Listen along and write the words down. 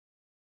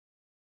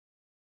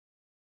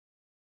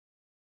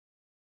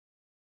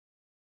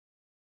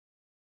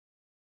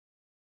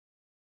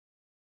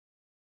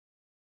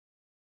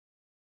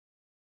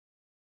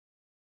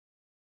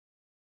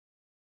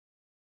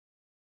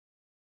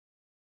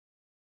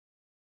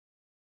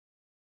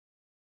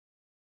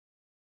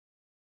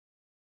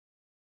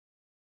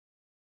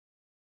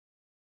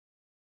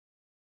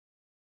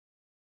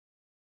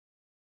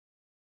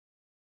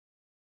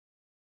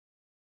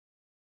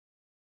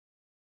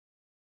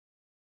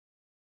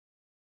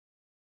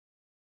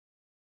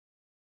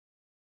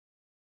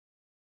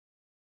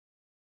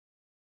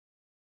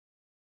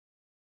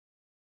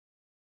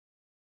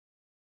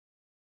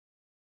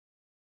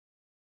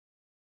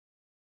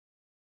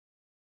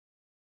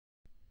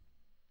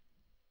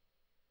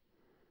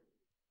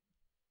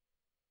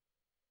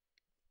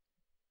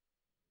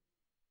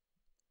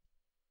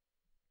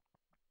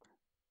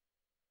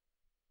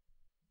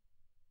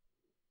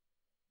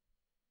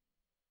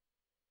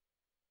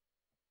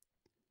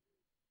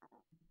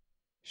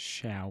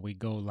Shall we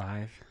go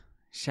live?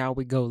 Shall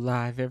we go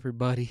live,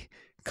 everybody?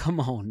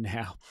 Come on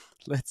now.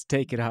 Let's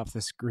take it off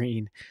the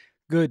screen.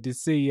 Good to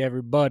see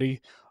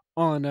everybody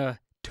on a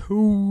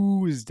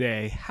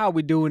Tuesday. How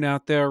we doing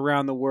out there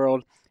around the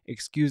world?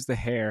 Excuse the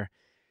hair.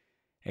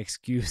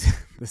 Excuse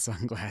the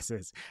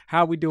sunglasses.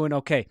 How we doing?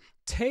 Okay.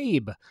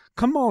 Tabe,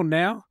 come on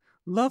now.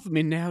 Love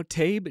me now,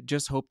 Tabe.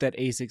 Just hope that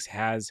ASICS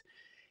has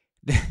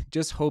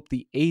just hope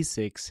the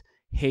ASICS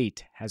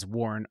hate has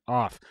worn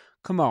off.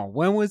 Come on,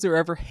 when was there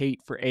ever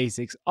hate for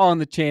ASICS on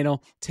the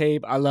channel?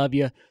 Tabe, I love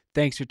you.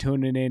 Thanks for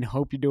tuning in.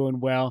 Hope you're doing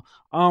well.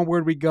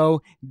 Onward we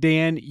go.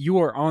 Dan, you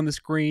are on the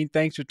screen.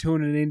 Thanks for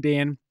tuning in,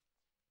 Dan.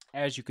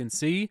 As you can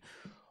see,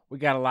 we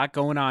got a lot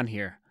going on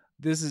here.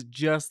 This is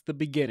just the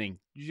beginning.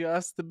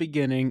 Just the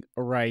beginning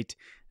right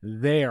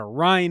there.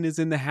 Ryan is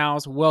in the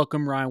house.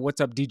 Welcome, Ryan. What's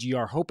up,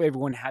 DGR? Hope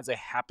everyone has a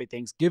happy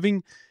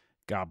Thanksgiving.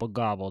 Gobble,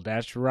 gobble.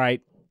 That's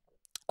right.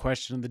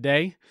 Question of the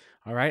day.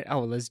 All right. Oh,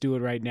 let's do it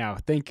right now.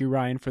 Thank you,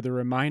 Ryan, for the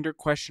reminder.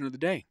 Question of the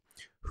day.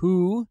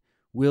 Who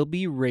will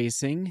be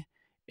racing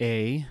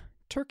a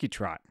turkey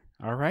trot?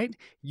 All right.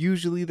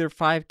 Usually they're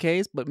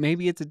 5Ks, but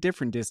maybe it's a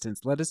different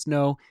distance. Let us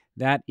know.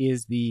 That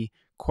is the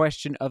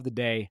question of the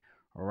day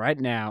right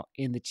now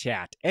in the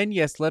chat. And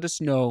yes, let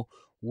us know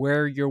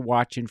where you're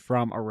watching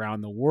from around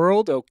the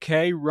world.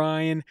 Okay,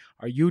 Ryan,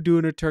 are you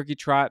doing a turkey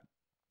trot?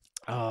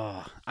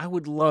 Oh, I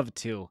would love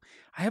to.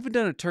 I haven't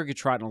done a turkey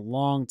trot in a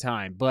long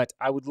time, but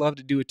I would love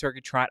to do a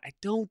turkey trot. I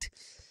don't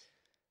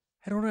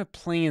have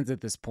plans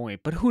at this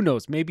point, but who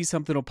knows? Maybe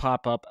something will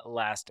pop up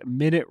last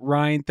minute.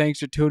 Ryan, thanks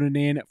for tuning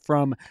in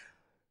from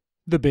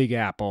the Big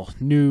Apple,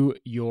 New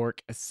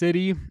York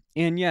City.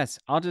 And yes,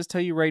 I'll just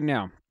tell you right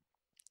now,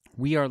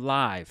 we are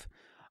live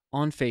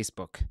on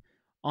Facebook,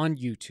 on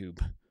YouTube,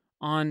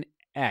 on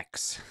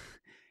X,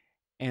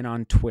 and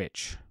on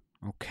Twitch.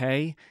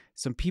 Okay?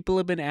 Some people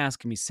have been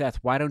asking me, Seth,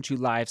 why don't you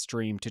live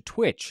stream to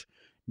Twitch,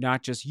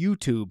 not just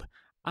YouTube?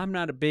 I'm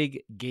not a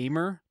big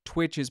gamer.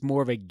 Twitch is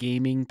more of a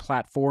gaming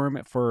platform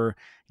for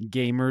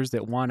gamers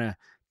that want to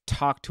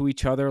talk to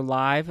each other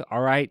live.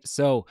 All right.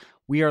 So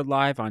we are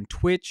live on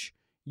Twitch,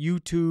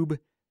 YouTube,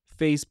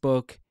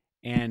 Facebook,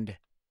 and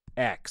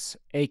X,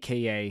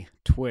 aka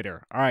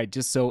Twitter. All right.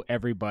 Just so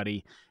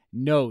everybody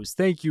knows.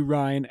 Thank you,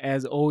 Ryan,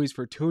 as always,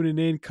 for tuning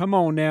in. Come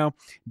on now.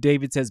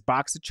 David says,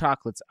 box of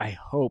chocolates. I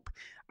hope.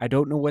 I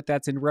don't know what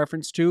that's in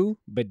reference to,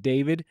 but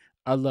David,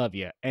 I love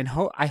you. And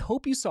I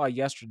hope you saw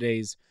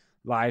yesterday's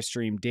live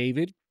stream,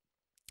 David,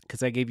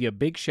 because I gave you a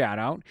big shout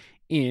out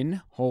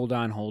in Hold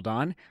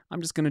On.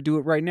 I'm just going to do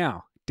it right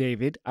now.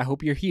 David, I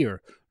hope you're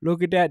here.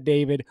 Look at that,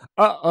 David.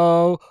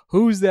 Uh-oh.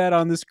 Who's that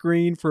on the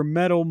screen for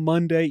Metal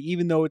Monday?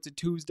 Even though it's a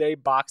Tuesday,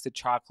 box of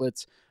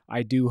chocolates.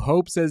 I do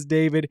hope, says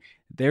David.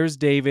 There's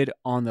David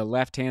on the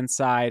left-hand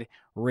side,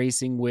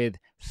 racing with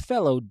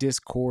fellow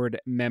Discord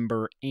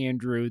member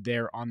Andrew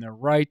there on the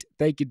right.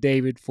 Thank you,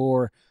 David,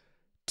 for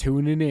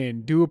tuning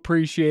in. Do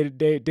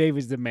appreciate it.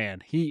 David's the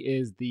man. He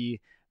is the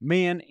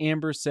man.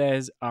 Amber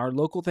says, our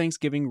local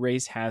Thanksgiving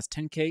race has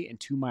 10K and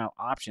 2-mile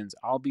options.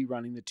 I'll be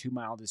running the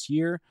 2-mile this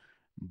year.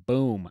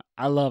 Boom.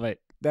 I love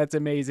it. That's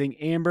amazing.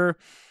 Amber,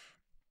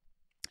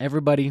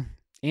 everybody,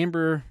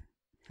 Amber,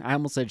 I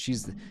almost said she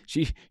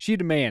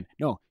the man.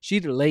 No, she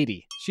the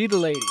lady. She the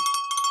lady.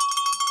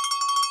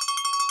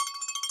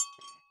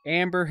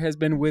 Amber has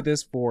been with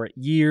us for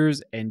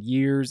years and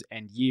years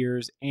and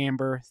years.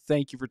 Amber,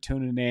 thank you for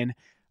tuning in.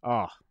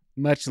 Oh,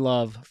 much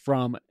love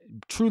from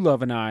True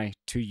Love and I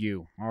to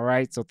you. All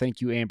right. So thank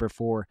you, Amber,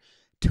 for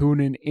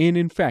tuning in.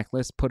 In fact,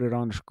 let's put it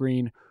on the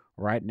screen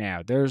right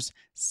now. There's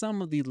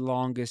some of the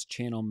longest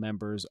channel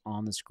members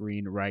on the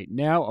screen right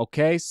now.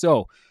 Okay.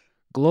 So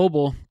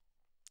global,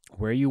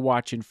 where are you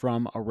watching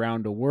from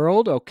around the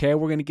world? Okay.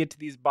 We're going to get to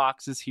these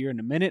boxes here in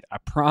a minute. I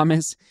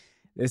promise.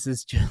 This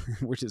is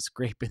just, we're just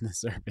scraping the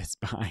surface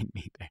behind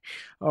me there.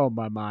 Oh,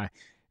 my.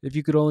 If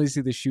you could only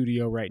see the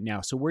studio right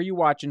now. So where are you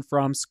watching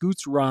from?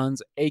 Scoots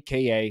Runs,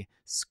 a.k.a.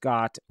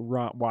 Scott,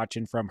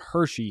 watching from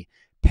Hershey,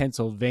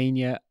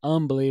 Pennsylvania.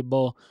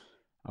 Unbelievable.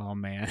 Oh,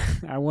 man.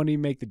 I won't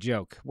even make the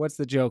joke. What's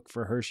the joke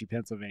for Hershey,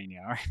 Pennsylvania?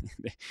 All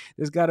right.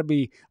 There's got to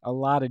be a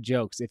lot of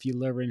jokes if you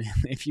live in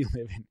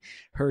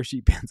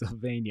Hershey,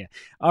 Pennsylvania.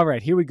 All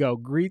right. Here we go.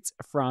 Greets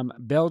from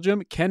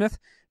Belgium. Kenneth,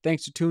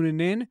 thanks for tuning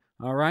in.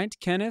 All right.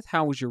 Kenneth,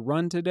 how was your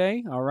run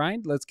today? All right.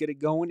 Let's get it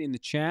going in the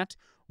chat.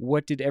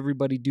 What did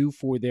everybody do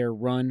for their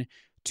run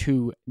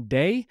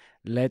today?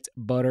 Let's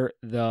butter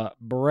the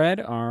bread.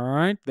 All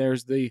right.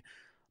 There's the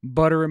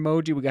butter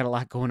emoji. We got a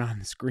lot going on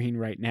the screen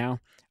right now.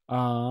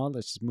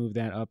 Let's just move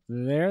that up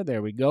there.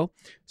 There we go.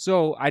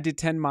 So I did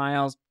 10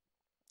 miles.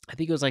 I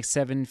think it was like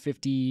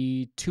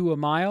 7:52 a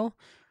mile.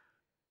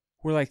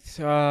 We're like,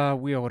 what are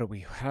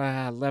we?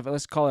 11,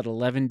 let's call it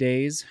 11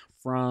 days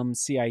from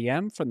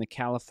CIM, from the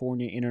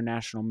California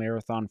International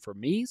Marathon for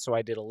me. So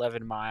I did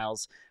 11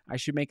 miles. I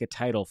should make a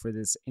title for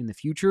this in the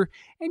future.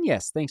 And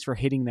yes, thanks for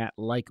hitting that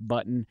like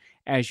button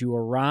as you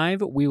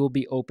arrive. We will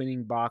be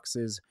opening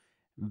boxes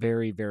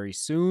very, very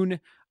soon.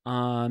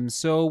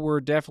 So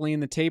we're definitely in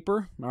the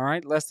taper. All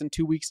right. Less than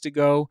 2 weeks to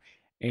go.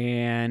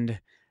 And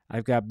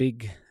I've got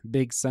big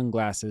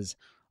sunglasses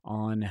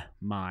on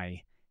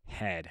my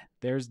head.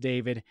 There's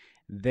David.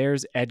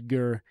 There's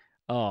Edgar.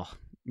 Oh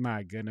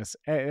my goodness.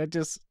 It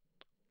just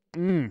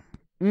mm,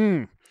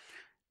 mm.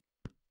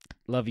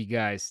 Love you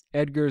guys.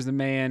 Edgar is the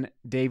man.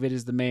 David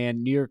is the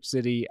man. New York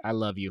City. I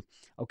love you.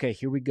 Okay,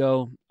 here we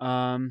go.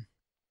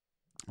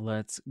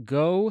 Let's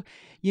go.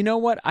 You know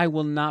what? I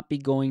will not be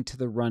going to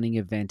the running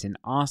event in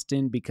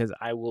Austin because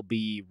I will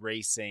be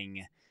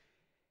racing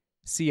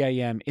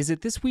CIM. Is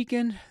it this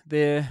weekend,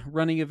 the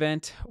running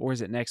event, or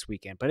is it next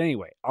weekend? But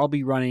anyway, I'll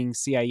be running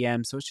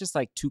CIM, so it's just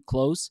like too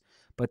close.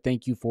 But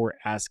thank you for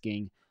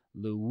asking,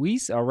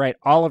 Luis. All right,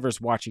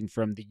 Oliver's watching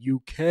from the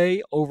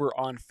UK over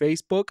on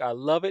Facebook. I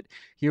love it.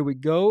 Here we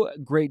go.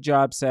 Great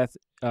job, Seth.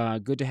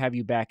 Good to have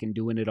you back and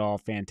doing it all.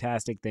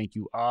 Fantastic. Thank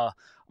you,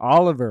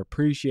 Oliver.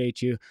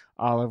 Appreciate you,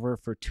 Oliver,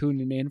 for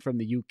tuning in from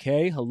the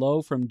UK.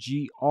 Hello from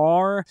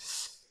GR.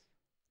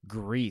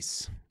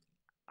 Greece.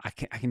 I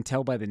can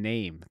tell by the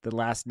name, the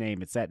last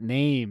name. It's that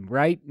name,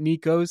 right?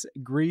 Nikos,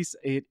 Greece.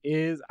 It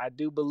is, I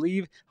do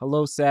believe.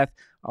 Hello, Seth.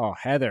 Oh,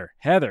 Heather,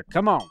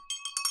 come on.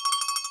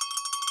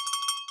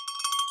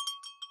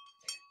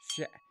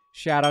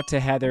 Shout out to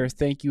Heather.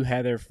 Thank you,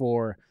 Heather,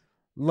 for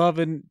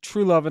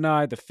True Love and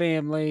I, the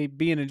family,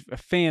 being a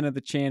fan of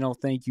the channel.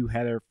 Thank you,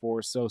 Heather,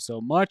 for so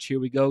much. Here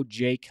we go.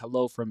 Jake,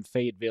 hello from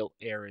Fayetteville,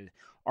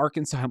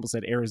 Arkansas. I almost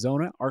said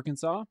Arizona,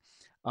 Arkansas.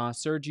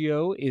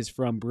 Sergio is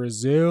from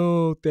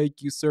Brazil.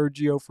 Thank you,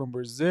 Sergio from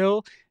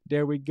Brazil.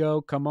 There we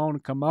go. Come on.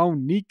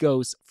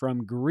 Nikos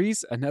from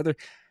Greece. Another.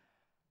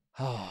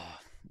 Oh,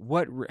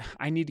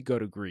 I need to go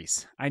to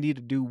Greece. I need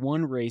to do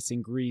one race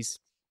in Greece.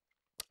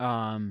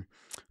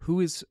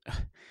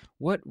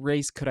 What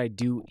race could I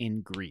do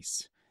in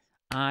Greece?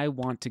 I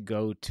want to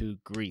go to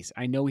Greece.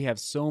 I know we have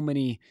so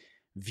many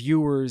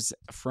viewers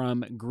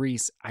from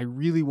Greece. I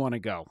really want to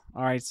go.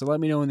 All right, so let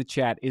me know in the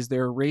chat. Is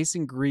there a race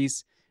in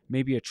Greece?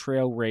 Maybe a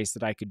trail race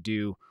that I could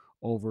do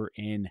over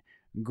in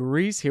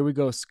Greece. Here we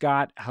go.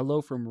 Scott,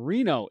 hello from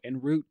Reno en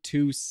route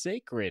to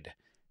Sacred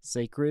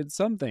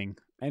something.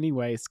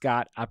 Anyway,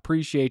 Scott, I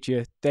appreciate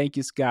you. Thank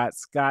you, Scott.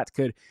 Scott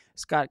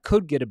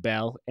could get a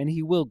bell, and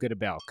he will get a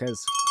bell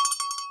because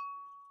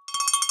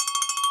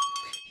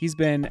he's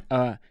been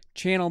a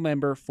channel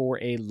member for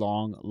a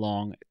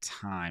long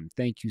time.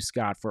 Thank you,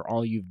 Scott, for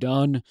all you've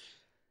done.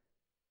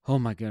 Oh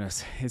my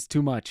goodness, it's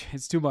too much.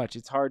 It's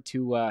hard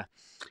to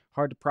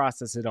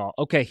process it all.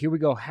 Okay, here we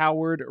go.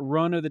 Howard,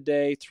 run of the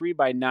day, 3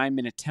 by 9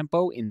 minute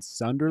tempo in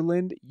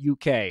Sunderland,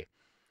 UK.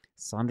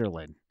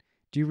 Sunderland.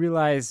 Do you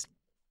realize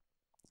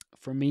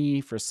for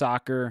me, for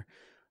soccer,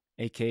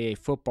 aka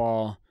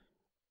football,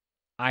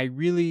 I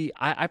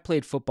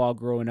played football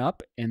growing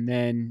up, and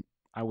then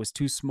I was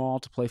too small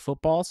to play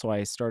football, so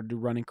I started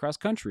running cross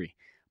country.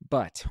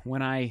 But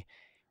when I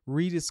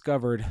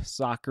rediscovered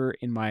soccer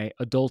in my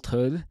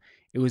adulthood,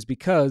 it was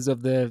because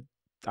of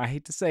I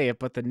hate to say it,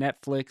 but the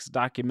Netflix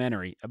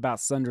documentary about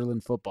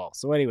Sunderland football.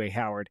 So anyway,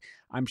 Howard,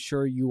 I'm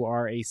sure you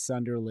are a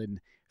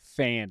Sunderland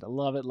fan.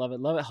 Love it.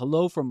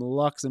 Hello from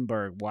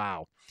Luxembourg.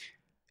 Wow.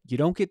 You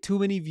don't get too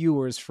many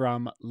viewers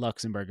from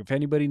Luxembourg. If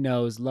anybody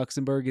knows,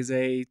 Luxembourg is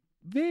a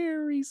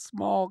very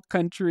small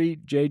country.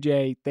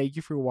 JJ, thank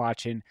you for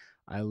watching.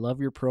 I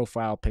love your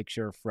profile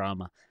picture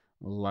from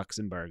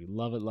Luxembourg.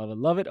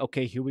 Love it.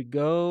 Okay, here we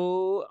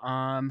go.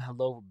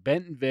 Hello,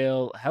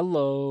 Bentonville.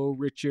 Hello,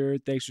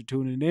 Richard. Thanks for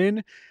tuning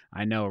in.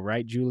 I know,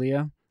 right,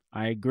 Julia?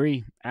 I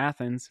agree.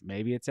 Athens.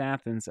 Maybe it's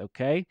Athens.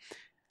 Okay.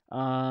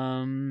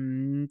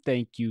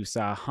 Thank you,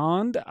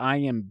 Sahand. I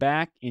am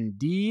back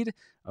indeed.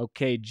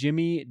 Okay,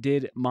 Jimmy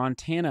did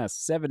Montana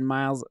 7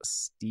 miles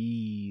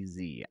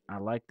steezy. I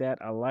like that.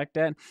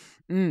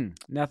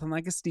 Nothing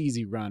like a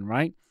steezy run,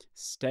 right?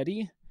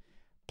 Steady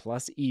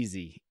plus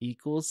easy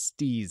equals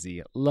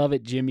steezy. Love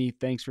it, Jimmy.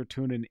 Thanks for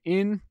tuning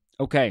in.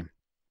 Okay,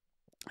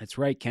 that's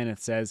right. Kenneth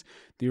says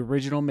the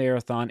original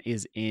marathon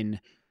is in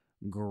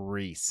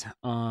Greece.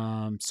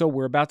 So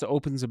we're about to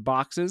open some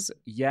boxes.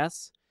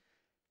 Yes.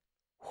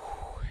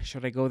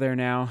 Should I go there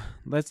now?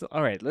 Let's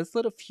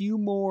let a few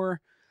more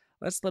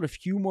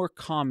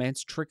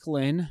comments trickle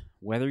in,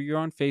 whether you're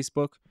on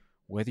Facebook,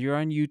 whether you're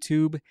on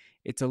YouTube.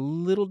 It's a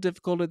little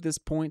difficult at this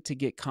point to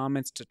get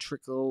comments to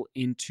trickle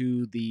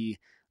into the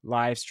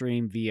live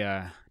stream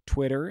via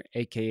Twitter,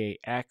 aka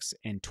X,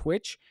 and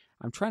Twitch.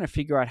 I'm trying to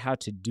figure out how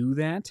to do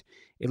that.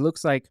 It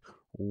looks like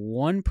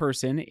one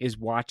person is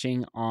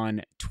watching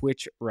on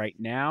Twitch right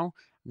now.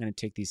 I'm going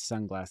to take these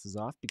sunglasses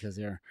off because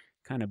they're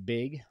kind of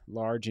big,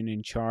 large, and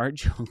in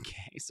charge.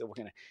 Okay, so we're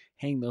gonna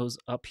hang those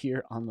up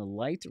here on the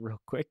light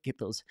real quick. Get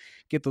those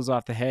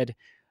off the head.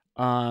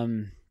 So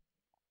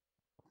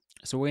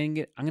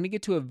I'm gonna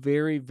get to a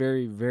very,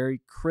 very, very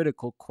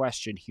critical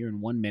question here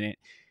in 1 minute,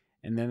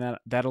 and then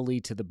that'll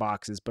lead to the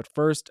boxes. But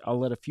first, I'll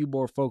let a few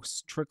more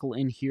folks trickle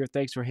in here.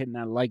 Thanks for hitting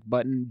that like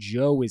button.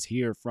 Joe is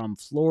here from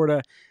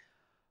Florida.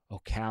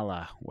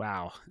 Ocala.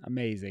 Wow,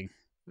 amazing.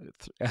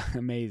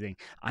 Amazing.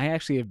 I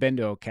actually have been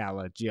to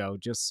Ocala, Joe,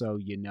 just so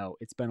you know.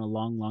 It's been a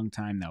long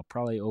time now,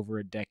 probably over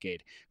a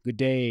decade. Good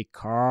day,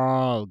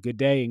 Carl. Good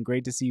day, and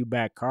great to see you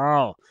back,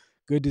 Carl.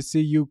 Good to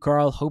see you,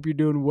 Carl. Hope you're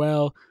doing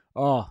well.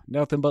 Oh,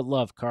 nothing but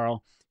love,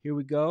 Carl. Here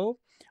we go.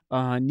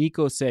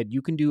 Nico said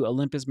you can do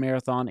Olympus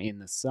Marathon in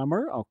the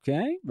summer.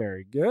 Okay,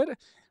 very good.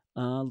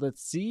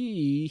 Let's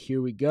see.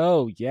 Here we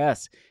go.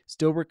 Yes,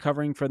 still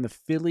recovering from the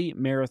Philly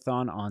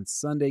Marathon on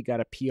Sunday.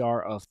 Got a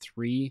PR of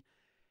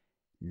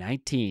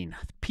 3:19.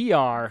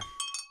 PR.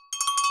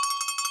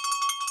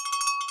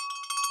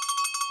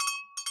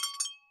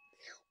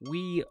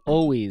 We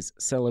always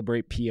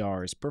celebrate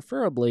PRs,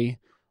 preferably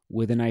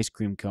with an ice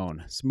cream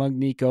cone. Smug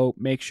Nico,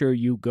 make sure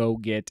you go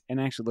get,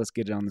 and actually, let's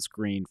get it on the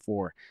screen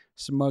for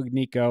Smug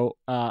Nico.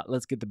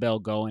 Let's get the bell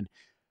going.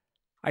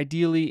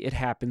 Ideally, it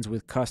happens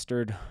with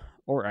custard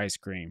or ice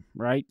cream,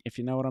 right? If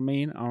you know what I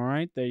mean. All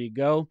right, there you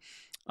go.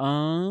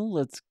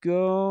 Let's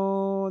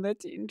go.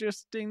 That's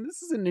interesting.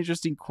 This is an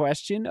interesting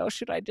question. Oh,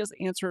 should I just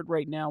answer it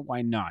right now?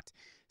 Why not?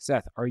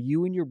 Seth, are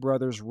you and your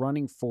brother's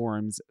running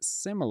forms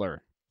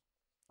similar?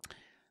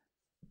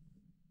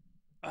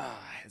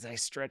 As I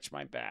stretch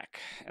my back,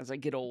 as I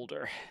get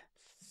older,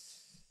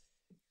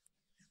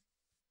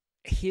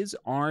 his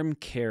arm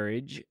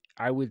carriage,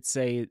 I would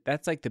say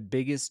that's like the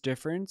biggest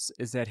difference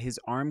is that his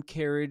arm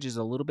carriage is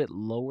a little bit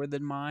lower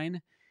than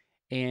mine.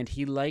 And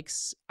he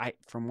likes,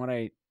 from what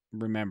I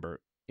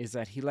remember, is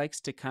that he likes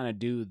to kind of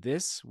do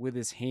this with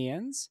his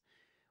hands,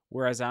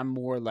 whereas I'm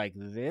more like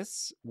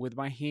this with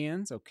my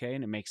hands. Okay,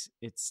 and it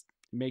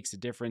makes a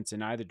difference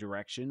in either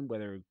direction,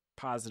 whether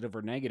positive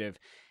or negative.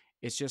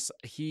 It's just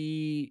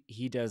he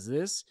does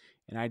this,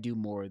 and I do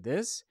more of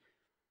this.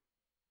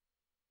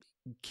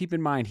 Keep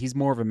in mind, he's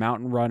more of a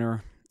mountain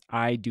runner.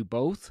 I do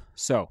both.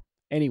 So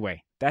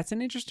anyway, that's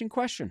an interesting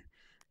question.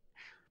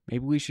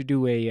 Maybe we should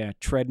do a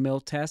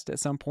treadmill test at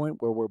some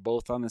point where we're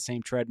both on the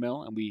same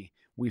treadmill and we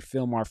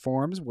film our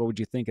forms. What would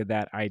you think of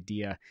that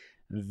idea?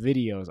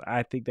 Videos.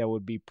 I think that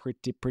would be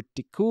pretty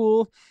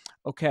cool.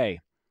 Okay.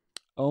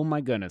 Oh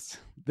my goodness.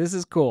 This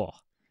is cool.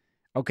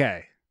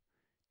 Okay.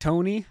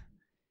 Tony,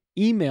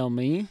 email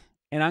me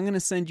and I'm going to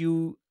send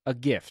you a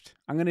gift.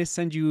 I'm going to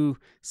send you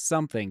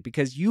something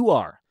because you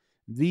are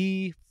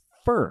the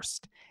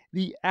first,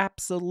 the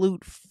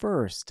absolute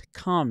first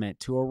comment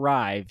to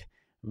arrive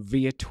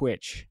via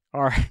Twitch.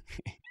 All right.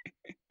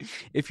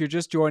 If you're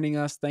just joining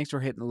us, thanks for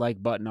hitting the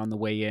like button on the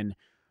way in.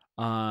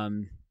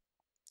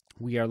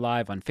 We are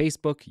live on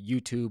Facebook,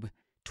 YouTube,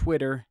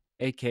 Twitter,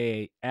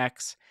 aka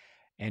X,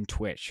 and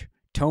Twitch.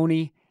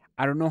 Tony,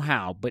 I don't know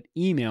how, but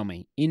email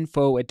me,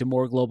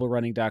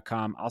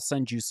 info@demorglobalrunning.com. I'll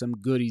send you some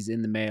goodies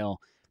in the mail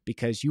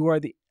because you are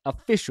the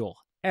official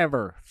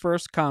ever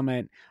first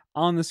comment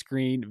on the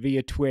screen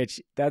via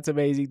Twitch. That's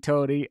amazing,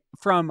 Tony,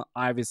 from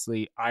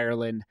obviously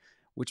Ireland,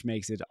 which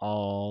makes it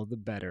all the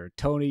better.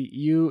 Tony,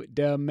 you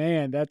the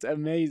man. That's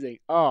amazing.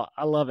 Oh,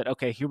 I love it.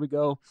 Okay, here we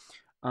go.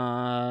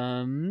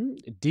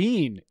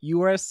 Dean,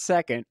 you are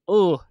second.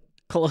 Oh,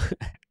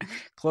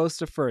 close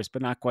to first,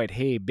 but not quite.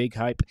 Hey, big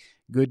hype.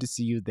 Good to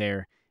see you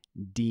there,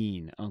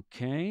 Dean.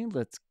 Okay,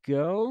 let's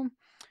go.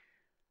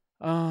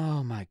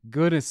 Oh my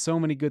goodness, so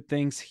many good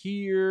things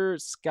here.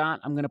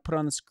 Scott, I'm going to put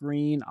on the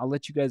screen. I'll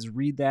let you guys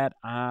read that.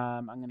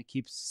 I'm going to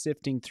keep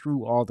sifting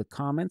through all the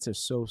comments. There's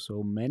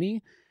so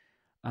many.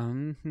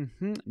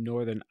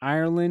 Northern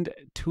Ireland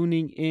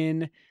tuning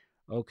in.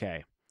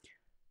 Okay.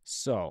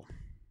 So,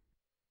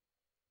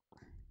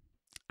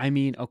 I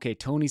mean, okay,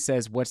 Tony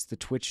says, what's the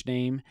Twitch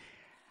name?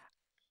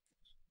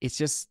 It's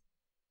just,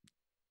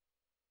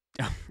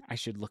 I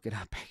should look it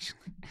up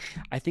actually.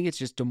 I think it's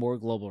just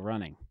Demore Global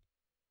Running.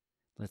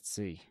 Let's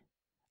see.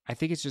 I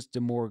think it's just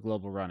Demore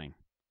Global Running.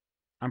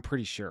 I'm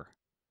pretty sure.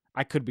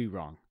 I could be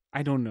wrong.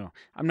 I don't know.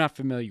 I'm not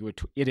familiar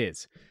with it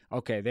is.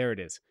 Okay, there it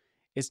is.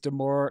 It's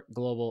Demore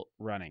Global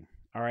Running.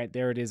 All right,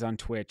 there it is on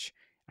Twitch.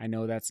 I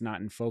know that's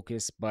not in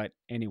focus, but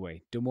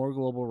anyway, Demore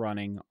Global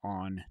Running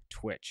on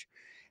Twitch.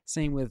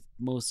 Same with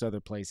most other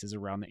places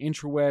around the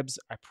intrawebs.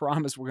 I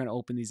promise we're going to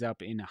open these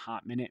up in a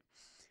hot minute.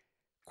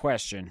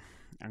 Question.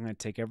 I'm going to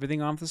take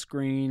everything off the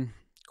screen.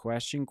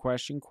 Question.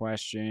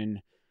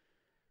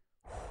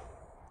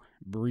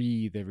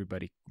 Breathe,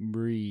 everybody.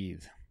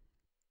 Breathe.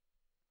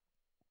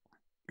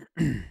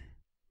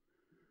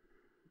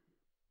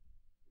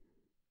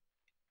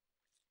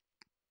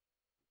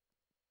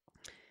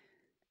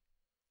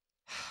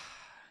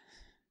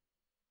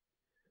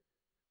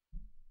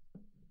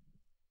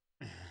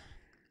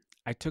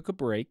 I took a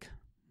break.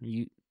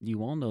 You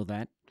all know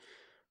that.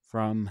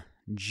 From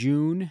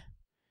June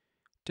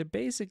to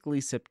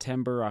basically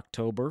September,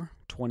 October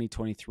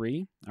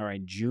 2023. All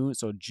right,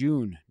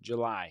 June,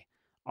 July,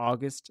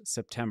 August,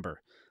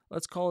 September.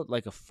 Let's call it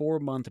like a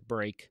 4-month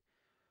break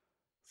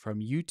from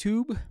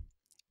YouTube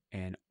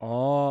and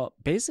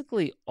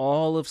basically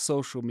all of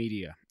social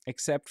media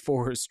except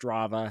for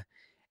Strava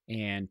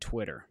and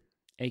Twitter,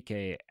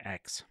 aka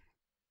X.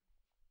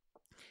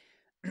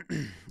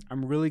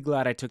 I'm really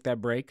glad I took that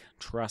break.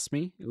 Trust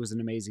me, it was an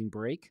amazing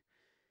break.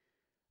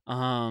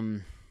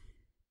 I'll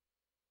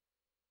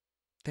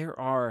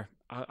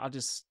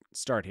just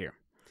start here.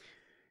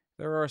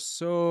 There are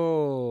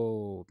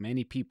so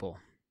many people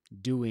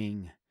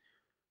doing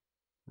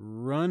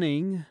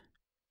running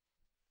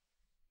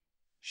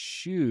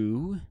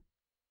shoe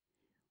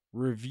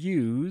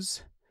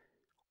reviews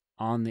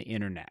on the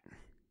internet.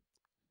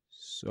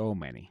 So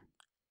many.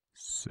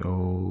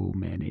 So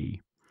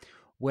many.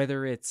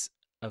 Whether it's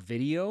a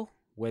video,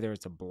 whether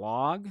it's a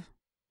blog,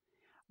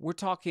 we're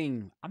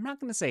talking, I'm not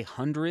going to say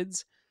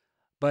hundreds,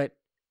 but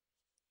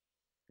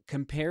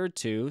compared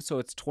to, so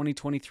it's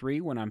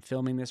 2023 when I'm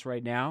filming this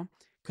right now,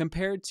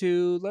 compared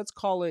to, let's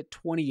call it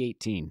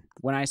 2018,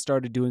 when I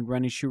started doing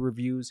running shoe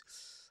reviews.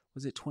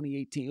 Was it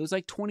 2018? It was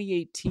like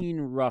 2018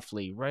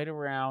 roughly, right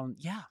around,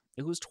 yeah,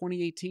 it was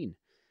 2018.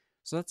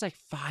 So that's like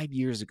 5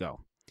 years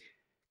ago.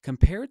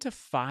 Compared to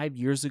 5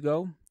 years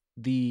ago,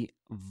 the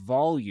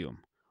volume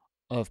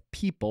of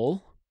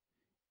people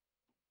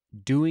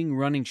doing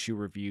running shoe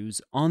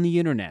reviews on the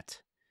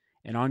internet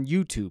and on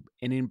YouTube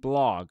and in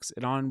blogs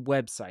and on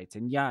websites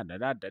and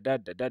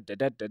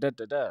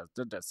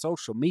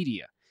social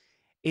media,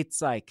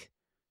 it's like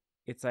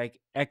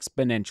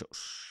exponential.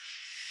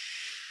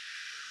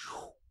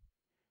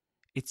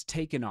 It's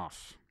taken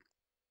off.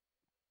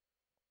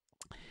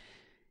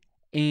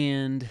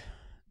 And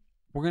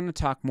we're going to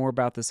talk more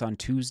about this on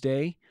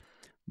Tuesday,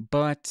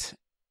 but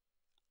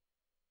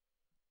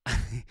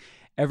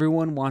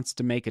everyone wants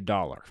to make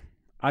 $1.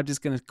 I'm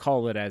just going to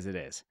call it as it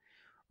is.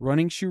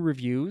 Running shoe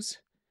reviews.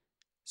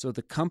 So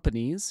the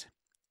companies,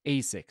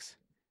 Asics,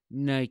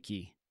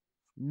 Nike,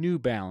 New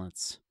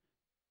Balance,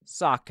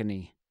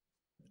 Saucony,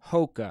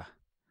 Hoka.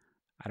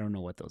 I don't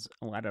know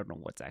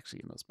what's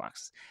actually in those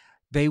boxes.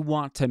 They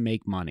want to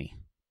make money.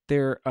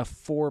 They're a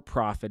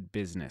for-profit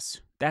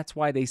business. That's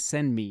why they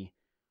send me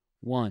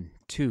 1,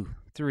 2,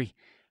 3.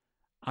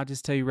 I'll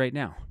just tell you right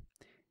now.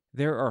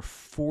 There are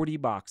 40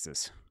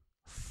 boxes.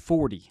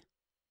 40.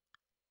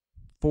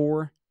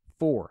 4,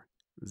 4,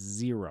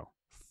 0.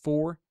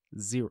 4,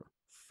 0.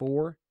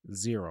 4,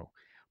 0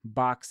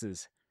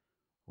 boxes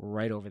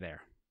right over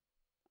there.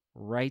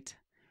 Right?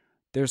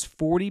 There's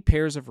 40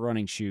 pairs of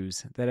running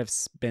shoes that have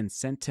been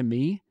sent to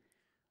me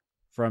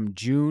from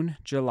June,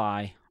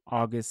 July,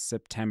 August,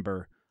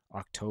 September,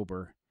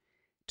 October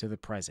to the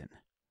present.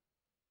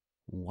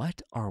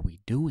 What are we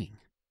doing?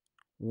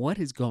 What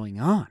is going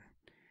on?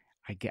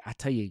 I'll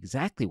tell you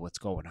exactly what's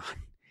going on.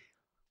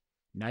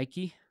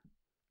 Nike,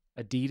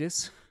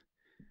 Adidas,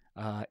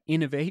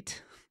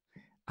 Innovate.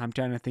 I'm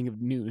trying to think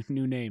of new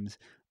names.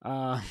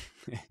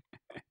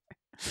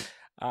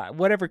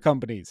 Whatever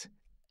companies.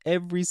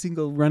 Every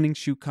single running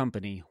shoe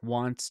company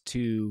wants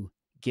to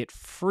get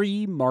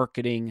free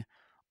marketing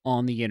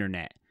on the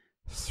internet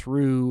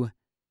through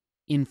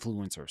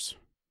influencers.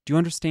 Do you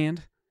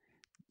understand?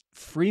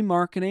 Free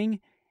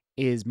marketing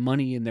is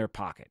money in their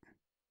pocket.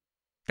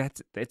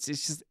 It's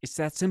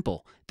that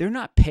simple. They're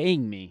not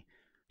paying me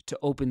to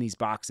open these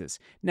boxes.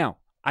 Now,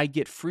 I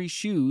get free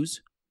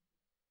shoes.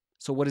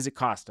 So what does it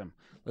cost them?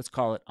 Let's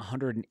call it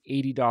 $180,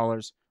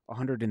 $130,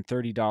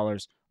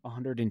 $120,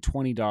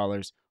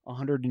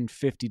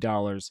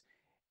 $150,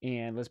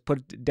 and let's put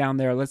it down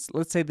there. Let's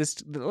say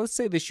this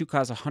shoe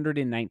costs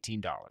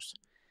 $119.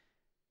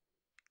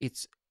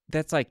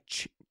 That's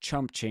like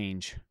chump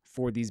change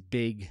for these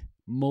big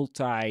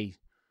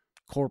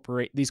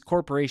these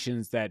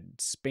corporations that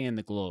span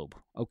the globe,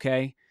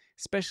 okay?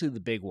 Especially the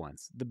big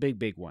ones, the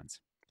big ones.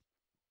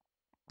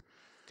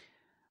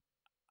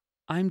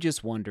 I'm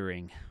just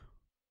wondering,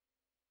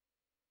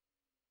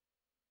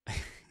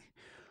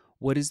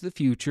 what is the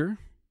future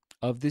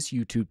of this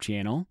YouTube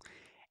channel?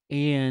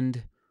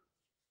 And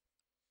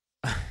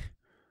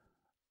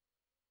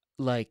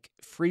like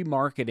free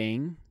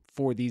marketing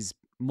for these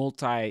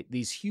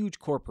huge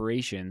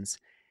corporations,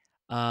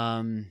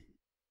 I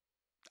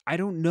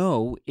don't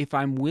know if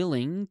I'm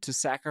willing to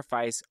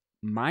sacrifice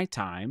my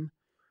time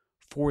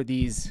for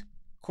these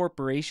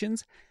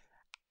corporations.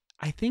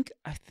 I think.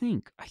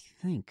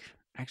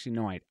 Actually,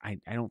 no, I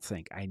don't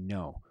think. I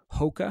know.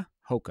 Hoka,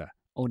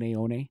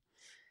 One.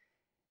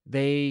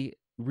 They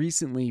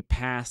recently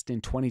passed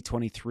in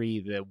 2023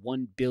 the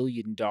 $1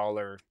 billion.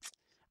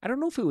 I don't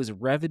know if it was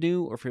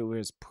revenue or if it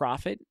was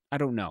profit. I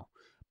don't know.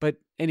 But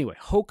anyway,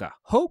 Hoka,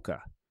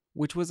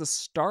 which was a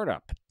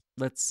startup,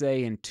 let's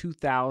say in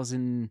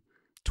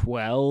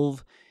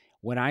 2012,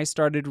 when I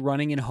started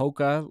running in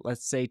Hoka,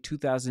 let's say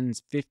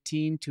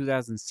 2015,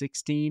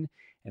 2016,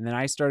 and then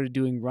I started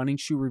doing running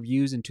shoe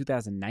reviews in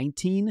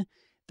 2019,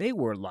 they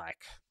were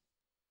like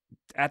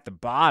at the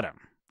bottom,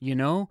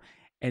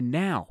 And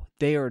now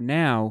they are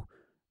now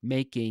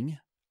making,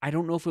 I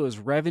don't know if it was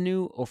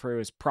revenue or if it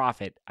was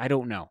profit, I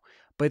don't know,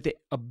 but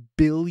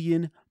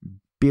 $1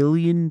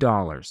 billion.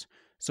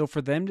 So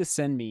for them to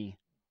send me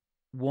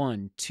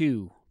 1,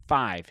 2,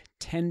 5,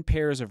 10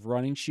 pairs of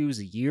running shoes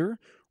a year,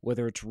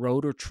 whether it's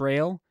road or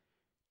trail,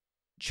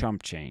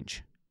 chump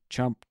change.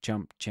 I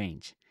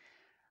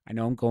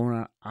know I'm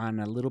going on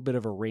a little bit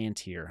of a rant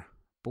here,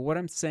 but what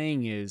I'm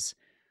saying is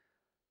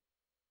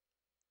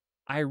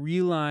I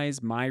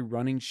realize my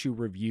running shoe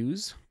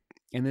reviews,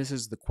 and this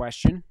is the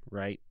question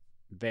right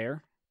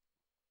there.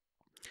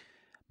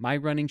 My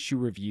running shoe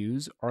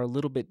reviews are a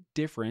little bit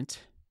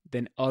different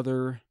than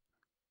other,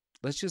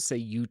 let's just say,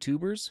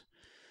 YouTubers.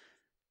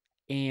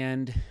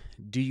 And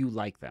do you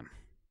like them?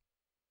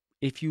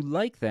 If you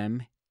like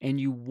them and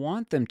you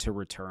want them to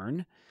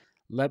return,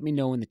 let me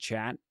know in the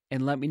chat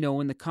and let me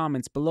know in the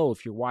comments below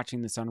if you're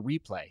watching this on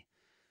replay.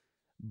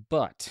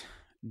 But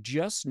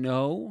just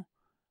know,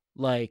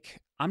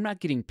 like, I'm not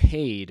getting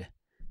paid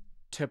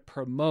to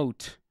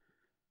promote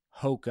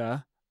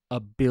Hoka, a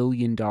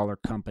billion-dollar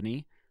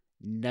company,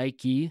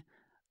 Nike,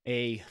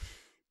 a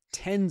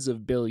tens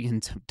of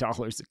billions of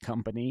dollars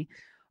company.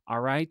 All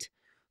right.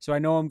 So I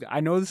know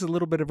this is a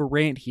little bit of a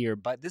rant here,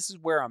 but this is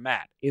where I'm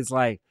at. Is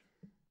like,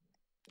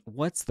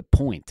 what's the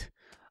point?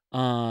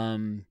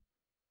 And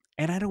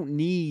I don't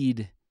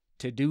need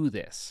to do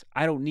this.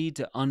 I don't need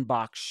to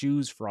unbox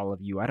shoes for all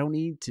of you. I don't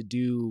need to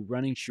do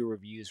running shoe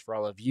reviews for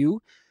all of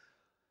you.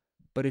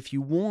 But if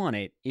you want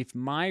it, if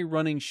my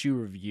running shoe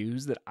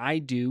reviews that I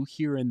do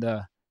here in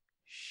the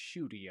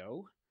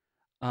studio,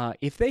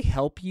 if they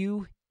help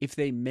you, if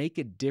they make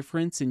a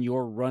difference in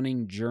your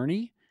running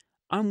journey,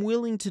 I'm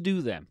willing to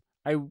do them.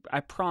 I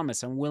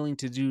promise I'm willing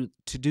to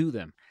do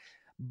them.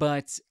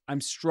 But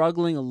I'm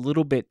struggling a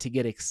little bit to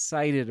get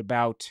excited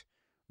about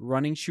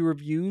running shoe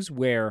reviews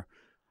where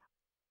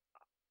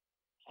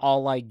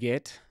all I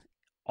get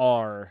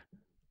are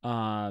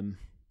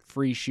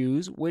free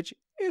shoes, which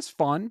is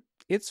fun.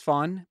 It's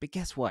fun. But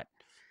guess what?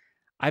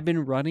 I've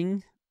been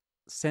running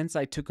since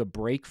I took a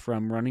break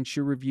from running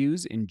shoe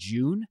reviews in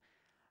June.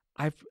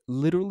 I've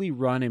literally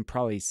run in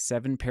probably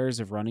 7 pairs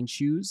of running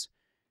shoes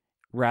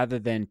rather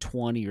than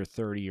 20 or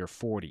 30 or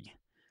 40.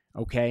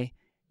 Okay?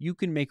 You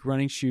can make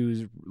running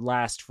shoes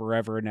last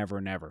forever and ever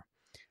and ever.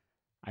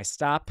 I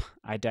stop.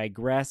 I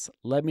digress.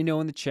 Let me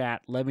know in the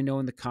chat. Let me know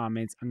in the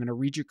comments. I'm going to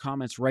read your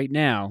comments right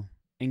now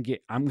and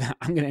I'm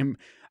going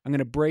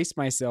to brace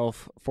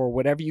myself for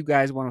whatever you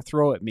guys want to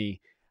throw at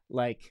me.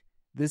 Like,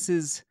 this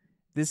is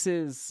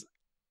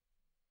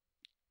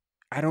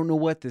I don't know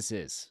what this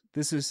is.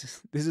 This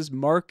is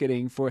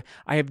marketing for.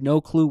 I have no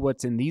clue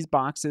what's in these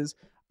boxes.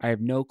 I have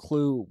no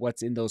clue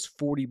what's in those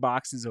 40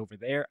 boxes over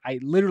there. I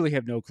literally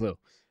have no clue.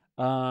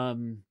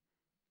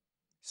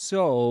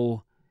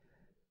 So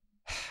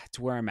it's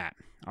where I'm at.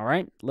 All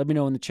right. Let me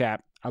know in the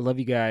chat. I love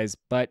you guys,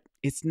 but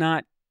it's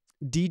not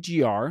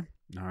DGR.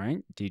 All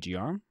right.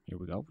 DGR. Here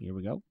we go. Here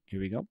we go. Here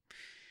we go.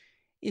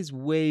 Is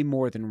way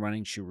more than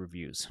running shoe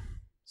reviews.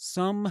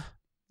 Some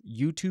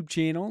YouTube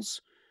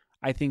channels,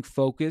 I think,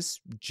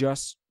 focus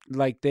just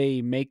like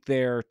they make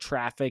their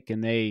traffic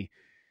and they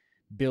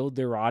build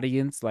their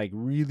audience like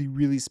really,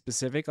 really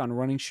specific on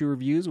running shoe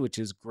reviews, which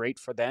is great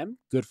for them,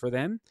 good for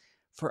them.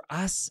 For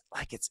us,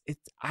 like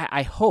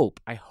I hope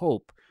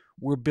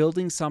we're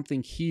building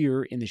something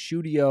here in the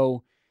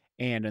studio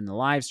and in the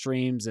live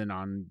streams and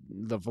on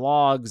the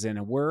vlogs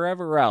and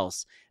wherever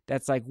else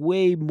that's like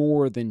way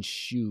more than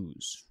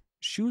shoes.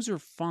 Shoes are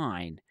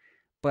fine,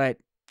 but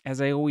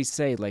as I always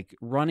say, like,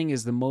 running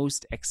is the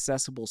most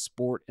accessible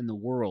sport in the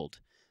world,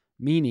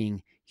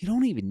 meaning you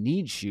don't even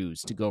need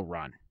shoes to go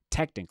run.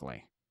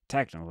 Technically,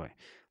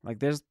 like,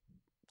 there's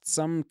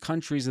some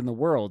countries in the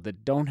world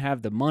that don't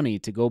have the money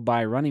to go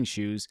buy running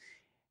shoes,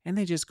 and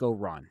they just go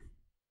run.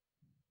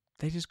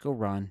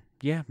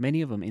 Yeah,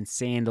 many of them in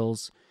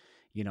sandals,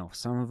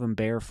 some of them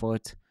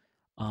barefoot.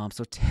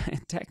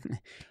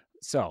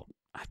 So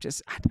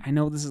I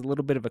know this is a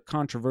little bit of a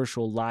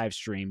controversial live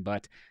stream,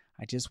 but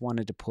I just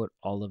wanted to put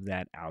all of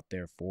that out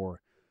there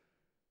for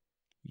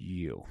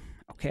you.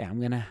 Okay, I'm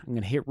gonna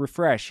hit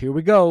refresh. Here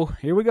we go.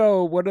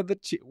 What are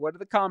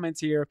the comments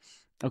here?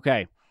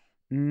 Okay.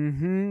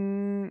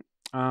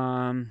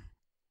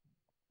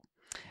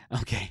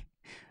 Okay.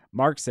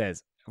 Mark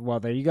says, well,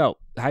 there you go.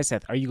 Hi,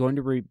 Seth. Are you going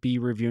to be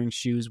reviewing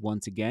shoes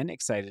once again?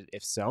 Excited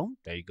if so.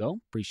 There you go.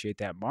 Appreciate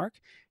that, Mark.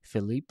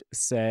 Philippe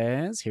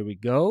says, here we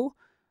go.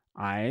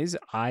 Eyes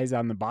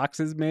on the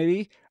boxes,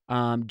 maybe.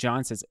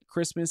 John says,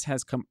 Christmas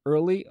has come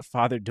early.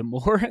 Father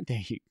Demore,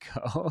 there you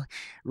go.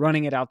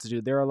 Running at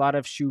altitude. There are a lot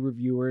of shoe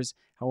reviewers.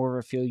 However,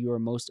 I feel you are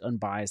most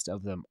unbiased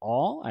of them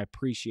all. I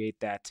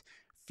appreciate that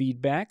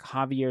feedback.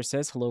 Javier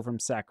says, hello from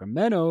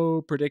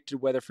Sacramento.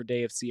 Predicted weather for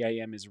day of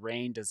CIM is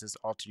rain. Does this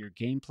alter your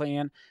game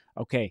plan?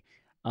 Okay.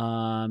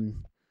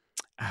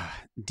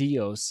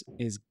 Dios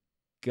is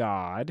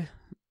God.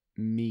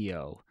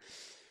 Mio.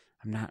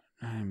 I'm not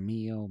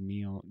Mio.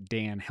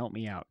 Dan, help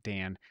me out,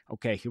 Dan.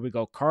 Okay, here we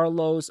go.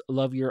 Carlos,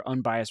 love your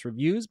unbiased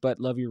reviews, but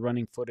love your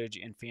running footage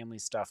and family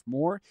stuff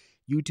more.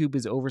 YouTube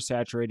is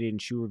oversaturated in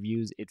shoe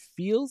reviews. It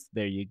feels.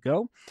 There you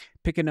go.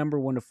 Pick a number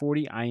 1 to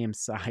 40. I am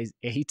size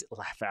 8.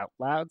 Laugh out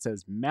loud,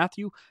 says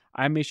Matthew.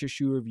 I miss your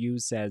shoe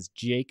reviews, says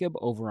Jacob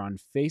over on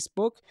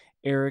Facebook.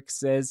 Eric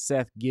says,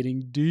 Seth,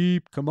 getting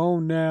deep. Come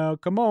on now.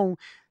 Come on.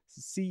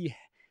 See,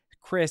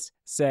 Chris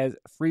says,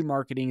 free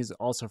marketing is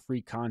also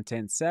free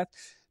content, Seth.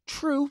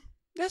 True.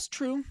 That's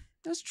true.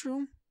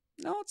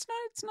 No, it's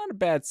not a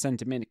bad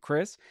sentiment,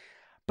 Chris.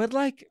 But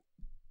like,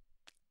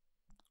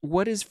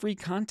 what is free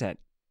content?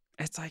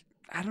 It's like,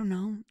 I don't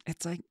know.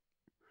 It's like,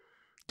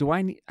 do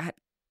I need I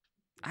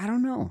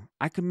don't know.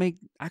 I could make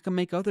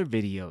other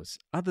videos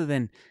other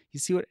than, you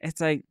see what it's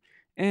like,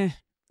 I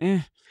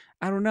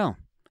don't know.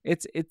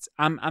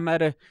 I'm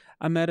at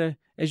a,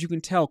 as you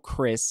can tell,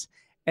 Chris,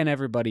 and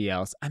everybody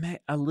else. I'm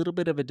at a little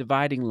bit of a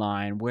dividing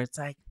line where it's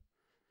like,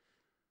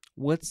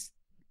 what's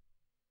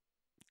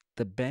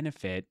the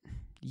benefit?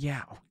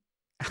 Yeah.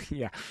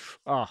 Yeah.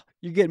 Oh,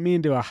 you're getting me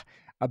into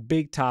a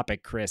big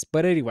topic, Chris.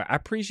 But anyway, I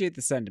appreciate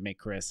the sentiment,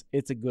 Chris.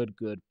 It's a good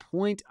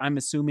point. I'm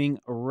assuming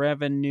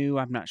revenue.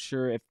 I'm not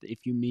sure if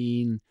you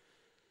mean,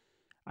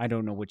 I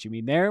don't know what you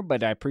mean there,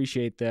 but I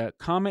appreciate the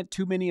comment.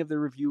 Too many of the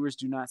reviewers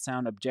do not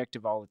sound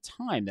objective all the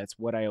time. That's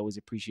what I always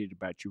appreciate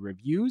about your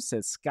reviews,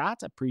 says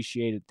Scott.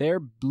 Appreciate it there.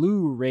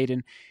 Blue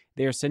Raiden,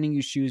 they are sending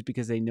you shoes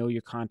because they know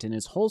your content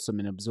is wholesome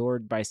and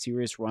absorbed by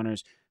serious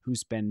runners who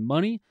spend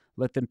money.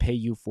 Let them pay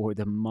you for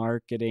the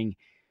marketing.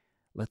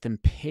 Let them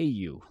pay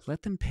you.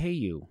 Let them pay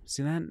you.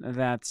 See,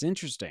 that's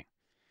interesting.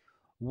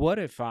 What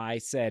if I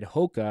said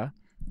Hoka,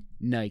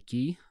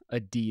 Nike,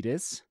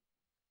 Adidas,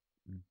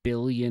 $1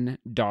 billion,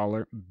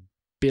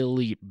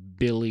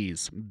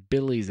 Billies,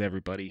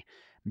 everybody,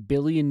 $1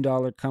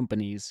 billion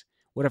companies?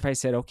 What if I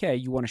said, okay,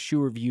 you want a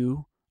shoe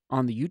review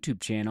on the YouTube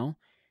channel?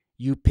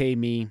 You pay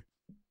me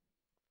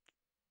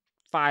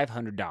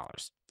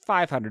 $500.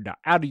 $500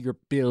 out of your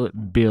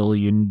 $1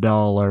 billion.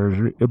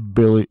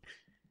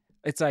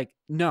 It's like,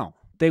 no,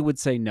 they would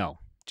say no.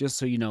 Just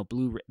so you know,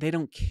 they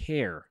don't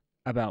care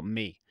about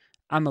me.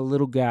 I'm a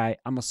little guy.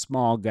 I'm a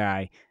small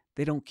guy.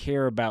 They don't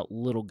care about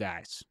little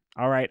guys.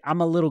 All right.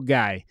 I'm a little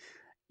guy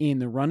in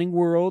the running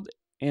world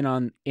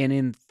and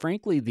in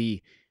frankly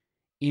the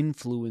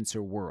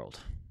influencer world.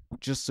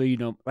 Just so you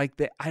know, like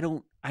that I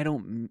don't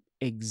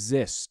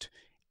exist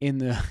in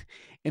the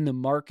in the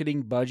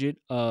marketing budget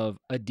of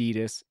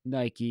Adidas,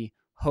 Nike,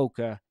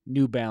 Hoka,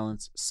 New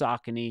Balance,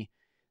 Saucony.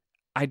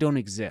 I don't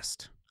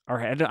exist. All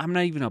right, I'm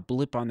not even a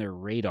blip on their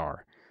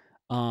radar.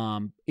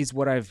 Is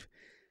what I've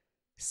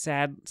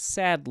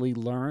sadly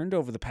learned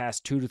over the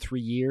past 2 to 3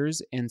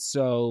 years, and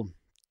so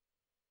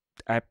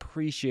I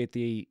appreciate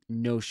the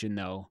notion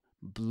though,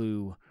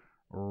 Blue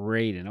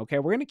Raiden. Okay,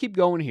 we're gonna keep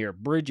going here.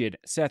 Bridget,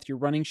 Seth, your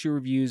running shoe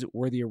reviews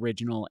were the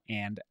original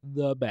and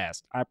the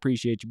best. I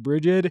appreciate you,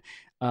 Bridget.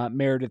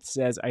 Meredith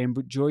says, I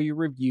enjoy your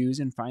reviews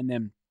and find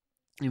them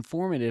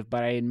informative,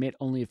 but I admit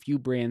only a few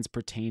brands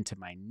pertain to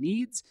my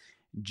needs.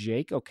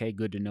 Jake, okay,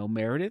 good to know,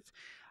 Meredith.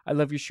 I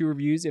love your shoe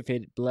reviews if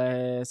it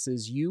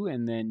blesses you,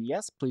 and then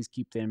yes, please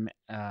keep them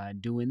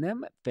doing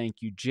them.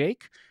 Thank you,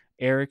 Jake.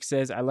 Eric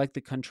says, I like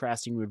the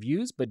contrasting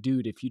reviews, but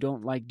dude, if you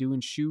don't like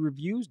doing shoe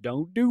reviews,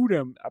 don't do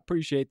them. I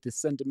appreciate the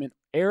sentiment,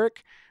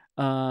 Eric.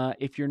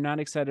 If you're not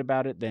excited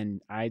about it,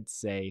 then I'd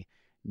say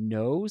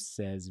no,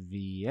 says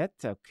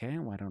Viet. Okay,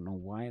 well, I don't know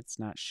why it's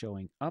not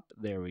showing up.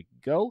 There we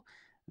go.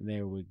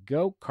 There we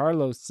go.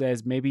 Carlos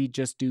says, maybe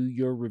just do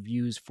your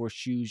reviews for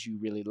shoes you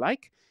really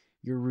like.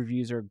 Your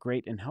reviews are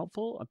great and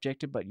helpful,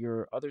 objective, but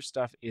your other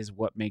stuff is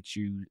what makes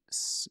you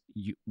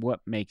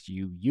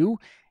you.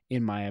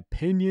 In my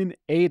opinion,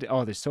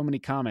 oh, there's so many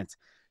comments.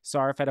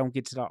 Sorry if I don't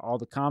get to all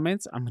the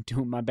comments. I'm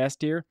doing my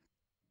best here.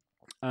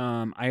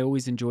 I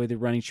always enjoy the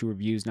running shoe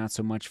reviews, not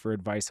so much for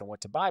advice on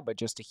what to buy, but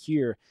just to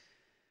hear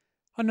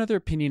another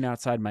opinion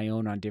outside my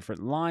own on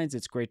different lines.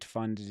 It's great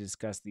fun to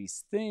discuss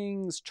these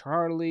things.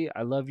 Charlie,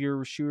 I love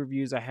your shoe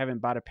reviews. I haven't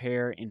bought a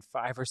pair in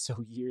 5 or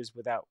so years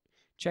without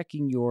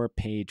checking your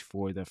page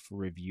for the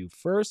review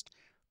first.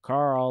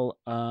 Carl,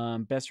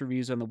 best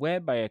reviews on the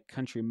web by a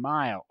country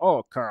mile.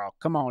 Oh, Carl,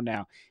 come on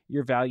now.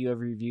 Your value of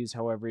reviews,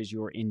 however, is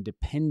your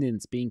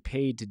independence. Being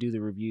paid to do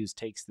the reviews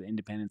takes the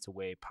independence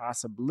away,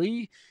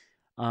 possibly.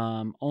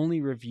 Bridget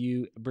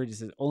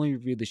says, only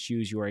review the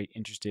shoes you are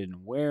interested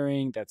in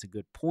wearing. That's a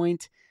good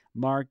point.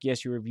 Mark,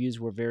 yes, your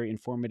reviews were very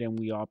informative and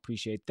we all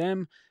appreciate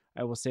them.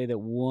 I will say that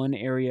one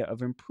area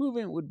of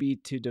improvement would be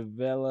to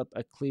develop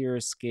a clearer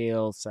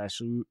scale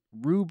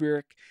 /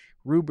 rubric.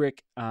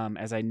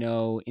 As I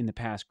know in the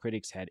past,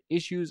 critics had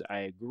issues. I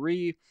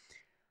agree.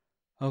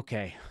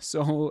 Okay,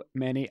 so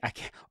many.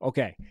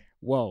 Okay,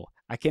 whoa,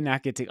 I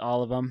cannot get to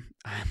all of them.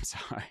 I'm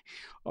sorry.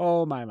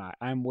 Oh my,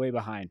 I'm way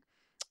behind.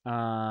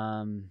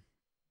 Um.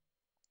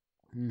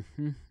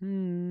 Mm-hmm.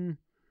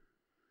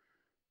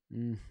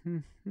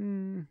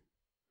 Mm-hmm.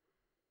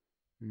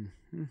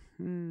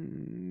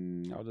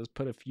 Mm-hmm. I'll just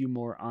put a few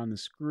more on the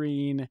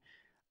screen.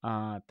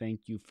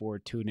 Thank you for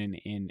tuning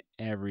in,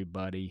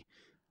 everybody.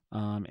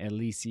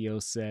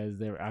 Elicio says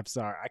there. I'm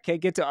sorry, I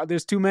can't get to.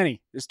 There's too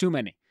many. There's too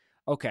many.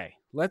 Okay,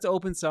 let's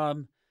open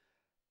some.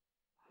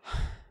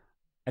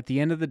 At the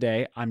end of the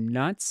day, I'm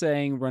not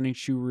saying running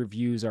shoe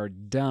reviews are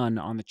done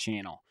on the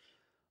channel,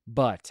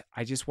 but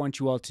I just want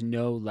you all to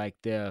know, like,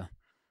 the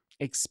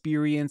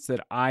experience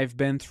that I've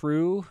been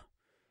through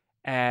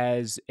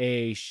as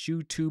a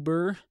shoe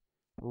tuber,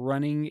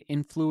 running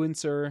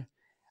influencer,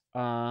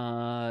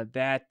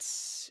 that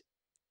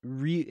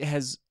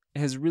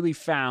has really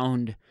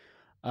found,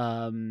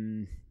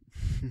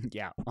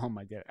 yeah, oh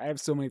my god, I have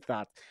so many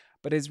thoughts,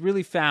 but has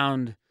really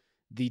found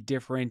the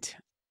different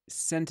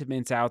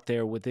sentiments out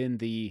there within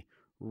the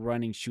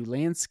running shoe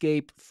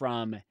landscape,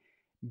 from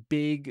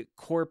big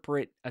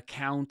corporate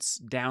accounts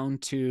down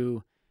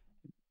to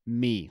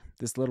me,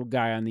 this little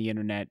guy on the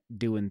internet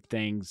doing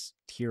things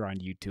here on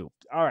YouTube.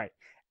 All right,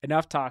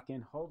 enough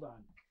talking. Hold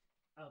on.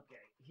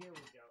 Okay, here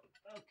we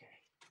go. Okay.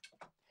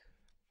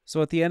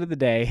 So at the end of the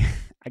day,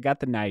 I got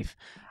the knife.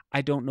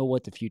 I don't know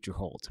what the future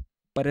holds.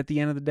 But at the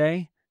end of the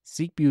day,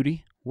 seek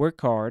beauty,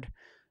 work hard,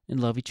 and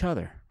love each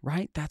other,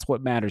 right? That's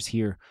what matters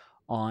here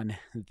on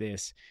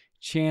this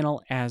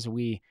channel as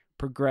we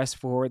progress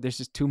forward. There's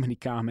just too many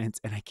comments,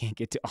 and I can't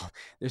get to all.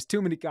 There's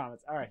too many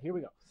comments. All right, here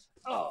we go.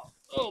 Oh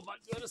my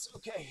goodness.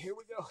 Okay, here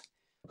we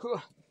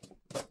go.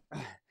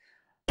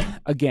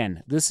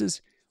 Again, this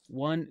is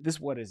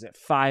what is it?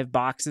 5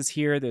 boxes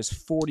here. There's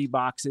 40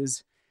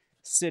 boxes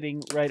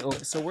sitting right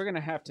over. So we're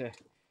gonna have to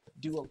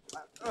do a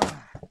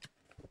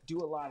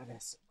lot of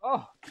this.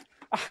 Oh.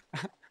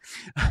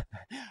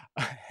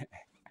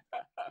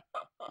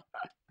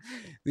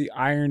 The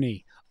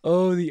irony.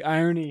 Oh, the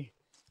irony.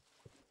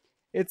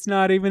 It's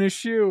not even a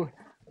shoe.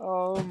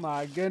 Oh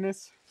my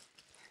goodness.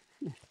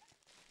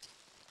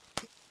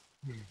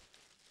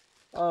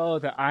 Oh,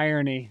 the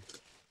irony.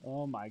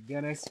 Oh my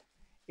goodness.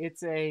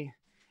 It's a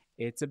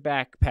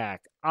backpack.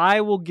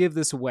 I will give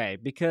this away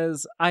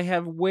because I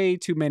have way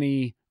too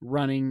many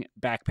running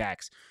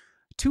backpacks.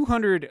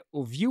 200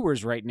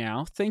 viewers right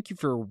now. Thank you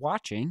for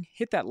watching.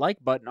 Hit that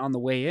like button on the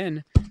way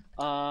in.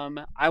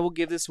 I will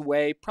give this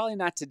away. Probably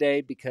not today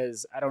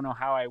because I don't know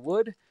how I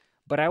would,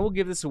 but I will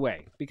give this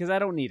away because I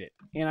don't need it.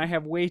 And I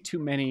have way too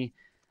many.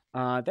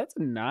 That's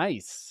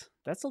nice.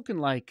 That's looking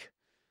like,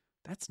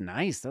 that's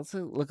nice. That's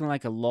looking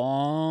like a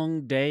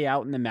long day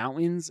out in the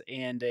mountains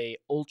and a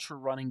ultra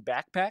running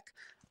backpack.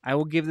 I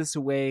will give this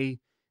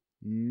away.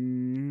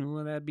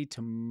 Will that be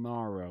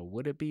tomorrow?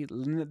 Would it be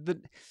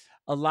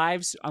a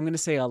live? I'm going to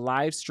say a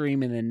live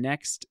stream in the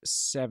next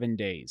 7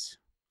 days.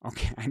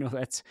 Okay, I know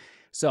that's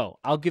so.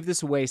 I'll give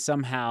this away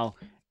somehow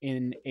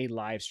in a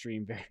live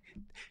stream.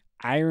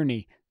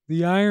 Irony,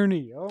 the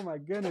irony. Oh my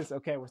goodness.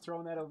 Okay, we're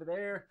throwing that over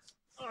there.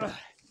 Ugh.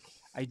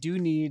 I do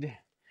need.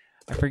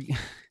 I forget.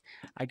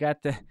 I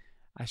got the.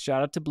 I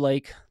shout out to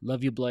Blake.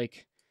 Love you,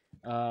 Blake.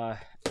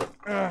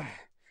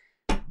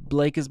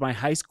 Blake is my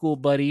high school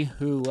buddy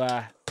who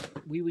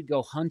we would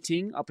go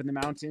hunting up in the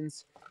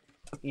mountains,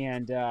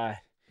 and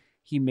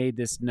he made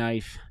this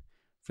knife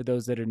for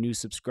those that are new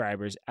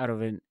subscribers out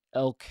of an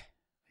elk.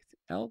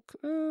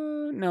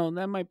 No,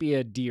 that might be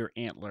a deer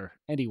antler.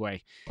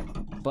 Anyway,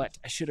 but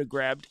I should have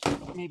grabbed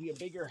maybe a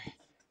bigger.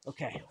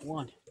 Okay,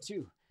 1,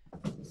 2,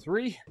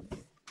 3.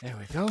 There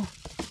we go.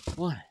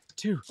 1,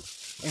 2,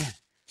 and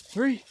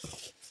 3.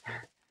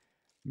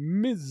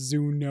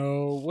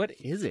 Mizuno. What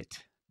is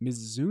it?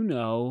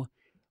 Mizuno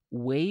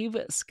Wave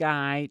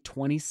Sky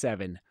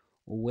 27.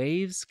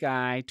 Wave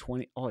Sky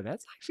 20. Oh,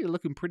 that's actually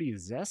looking pretty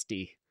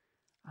zesty.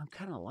 I'm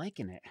kind of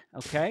liking it.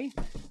 Okay.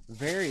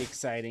 Very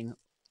exciting.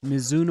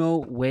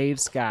 Mizuno Wave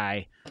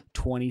Sky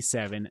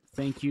 27.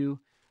 Thank you,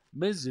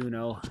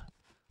 Mizuno,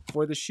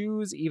 for the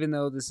shoes, even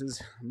though this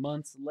is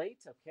months late.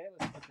 Okay,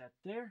 let's put that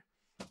there.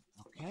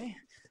 Okay.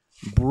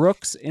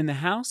 Brooks in the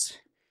house.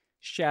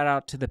 Shout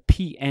out to the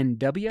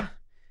PNW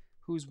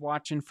who's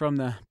watching from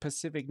the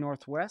Pacific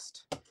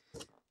Northwest.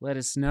 Let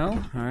us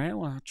know. All right.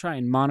 Well, I'll try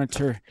and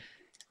monitor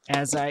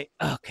as I.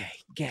 Okay.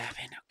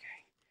 Gavin.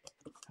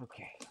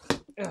 Okay.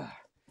 Ugh.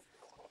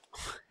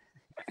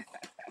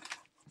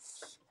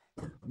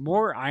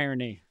 More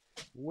irony.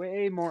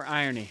 Way more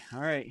irony.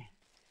 All right.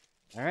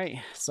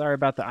 Sorry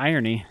about the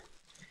irony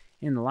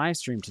in the live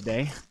stream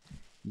today.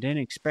 Didn't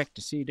expect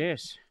to see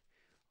this.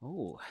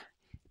 Oh,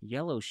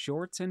 yellow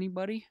shorts,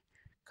 anybody?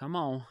 Come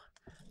on.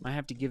 Might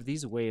have to give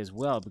these away as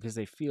well because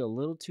they feel a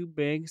little too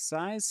big.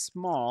 Size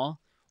small.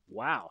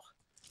 Wow.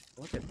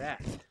 Look at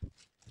that.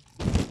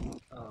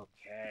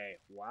 Okay.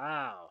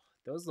 Wow.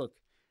 Those look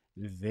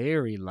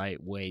very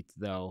lightweight,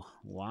 though.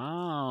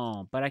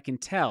 Wow. But I can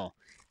tell.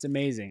 It's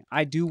amazing.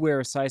 I do wear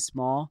a size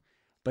small,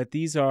 but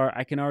these are,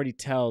 I can already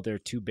tell they're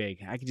too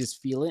big. I can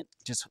just feel it.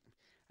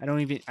 I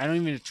don't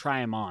even try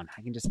them on.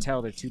 I can just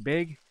tell they're too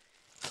big.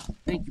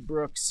 Thank you,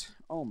 Brooks.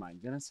 Oh my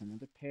goodness,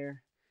 another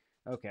pair.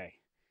 Okay.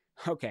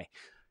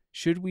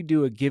 Should we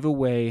do a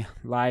giveaway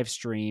live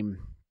stream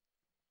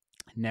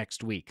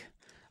next week?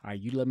 All right,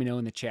 you let me know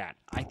in the chat.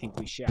 I think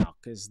we shall,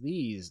 because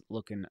these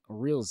looking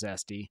real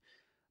zesty.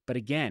 But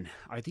again,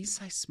 are these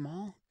size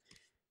small?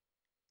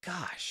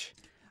 Gosh,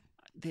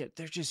 they're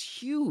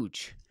just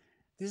huge.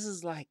 This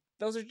is like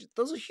those are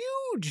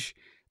huge.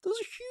 Those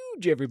are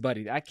huge,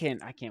 everybody. I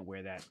can't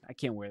wear that. I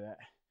can't wear that.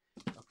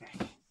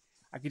 Okay.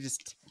 I could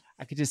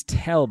just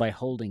tell by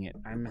holding it.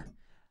 I'm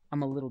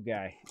a little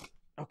guy.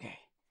 Okay.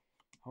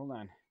 Hold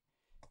on.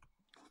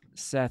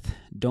 Seth,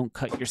 don't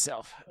cut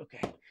yourself.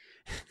 Okay.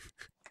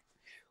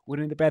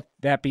 Wouldn't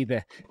that be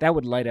that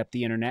would light up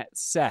the internet?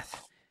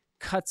 Seth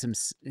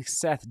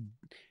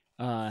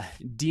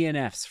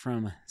DNFs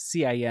from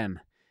CIM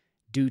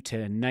due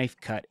to knife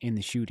cut in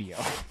the studio.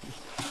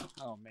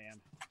 Oh man.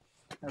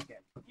 Okay,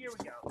 here we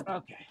go.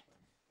 Okay.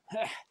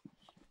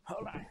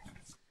 Hold on.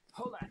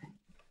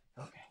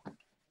 Okay.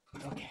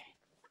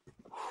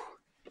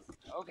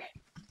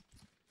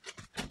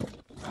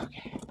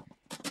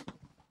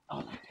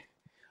 Hold on.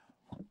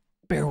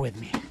 Bear with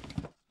me.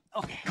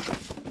 Okay.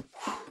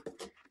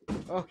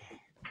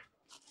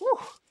 Whew.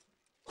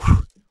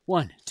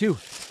 1, 2,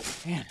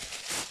 and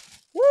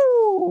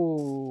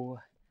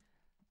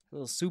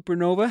little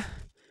supernova.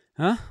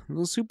 Huh? A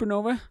little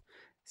supernova.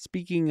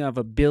 Speaking of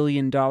 $1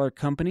 billion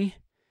company,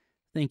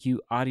 thank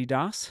you,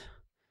 Adidas.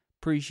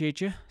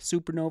 Appreciate you.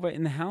 Supernova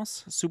in the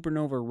house.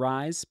 Supernova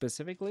Rise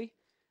specifically.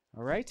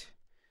 All right.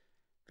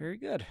 Very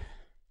good.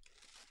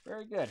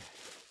 Very good.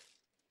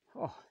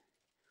 Oh.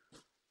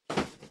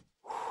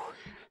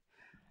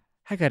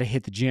 I got to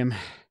hit the gym.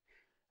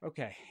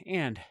 Okay.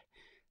 And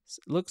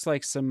looks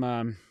like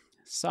some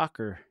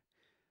soccer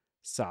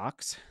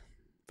socks.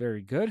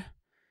 Very good.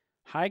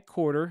 High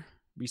quarter,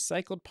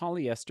 recycled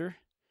polyester,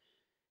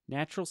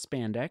 natural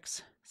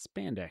spandex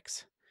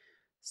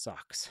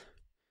socks.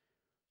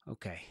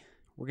 Okay.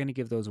 We're going to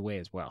give those away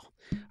as well.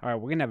 All right.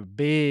 We're going to have a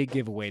big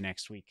giveaway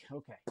next week.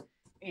 Okay.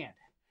 And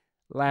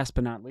last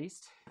but not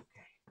least. Okay.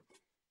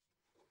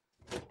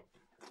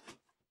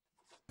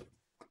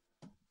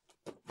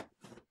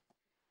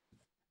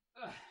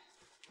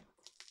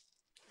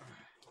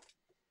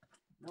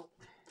 Nope.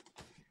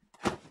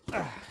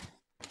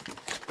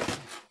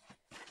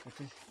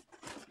 Okay.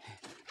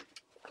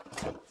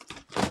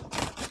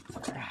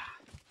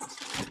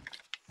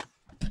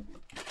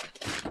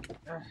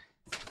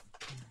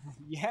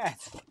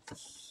 Yes.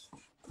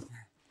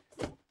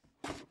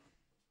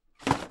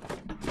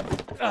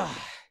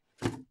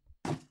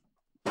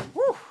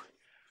 Woo.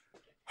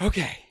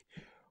 Okay.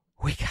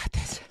 We got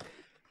this.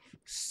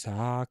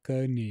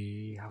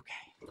 Saucony.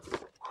 Okay.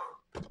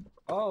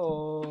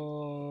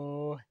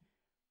 Oh.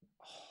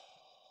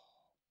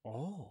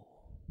 Oh.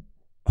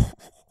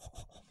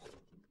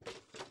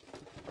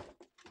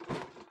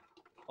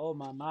 Oh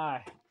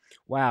my.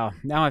 Wow.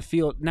 Now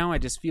I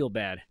just feel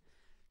bad.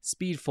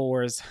 Speed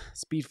fours.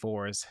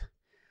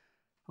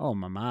 Oh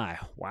my.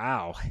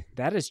 Wow.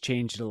 That has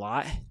changed a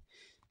lot.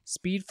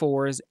 Speed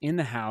fours in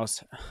the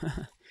house.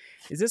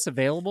 Is this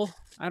available?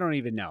 I don't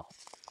even know.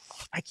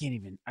 I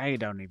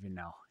don't even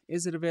know.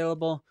 Is it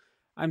available?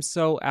 I'm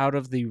so out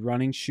of the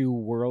running shoe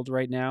world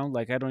right now.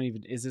 Like, I don't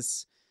even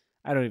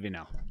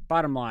know.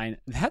 Bottom line,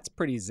 that's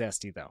pretty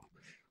zesty though.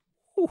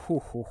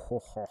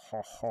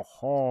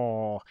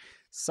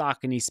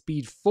 Saucony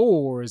Speed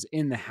 4s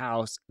in the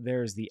house.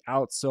 There's the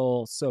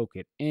outsole. Soak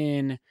it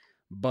in.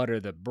 Butter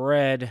the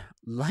bread.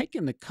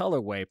 Liking the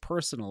colorway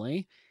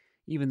personally.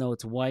 Even though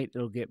it's white,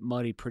 it'll get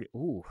muddy pretty.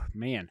 Ooh,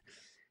 man.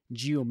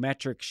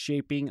 Geometric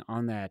shaping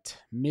on that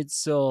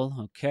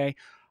midsole. Okay.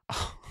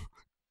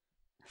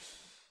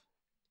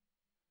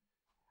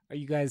 Are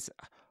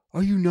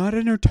you not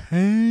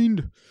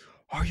entertained?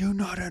 Are you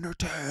not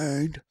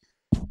entertained?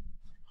 Hold on.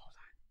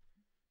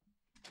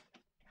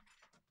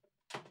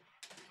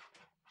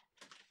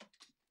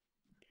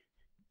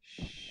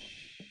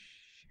 Shh.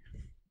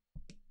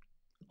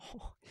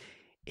 Oh,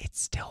 it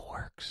still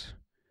works.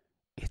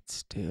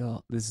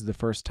 This is the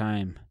first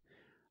time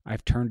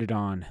I've turned it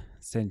on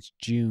since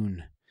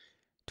June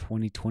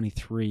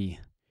 2023.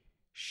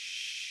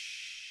 Shh.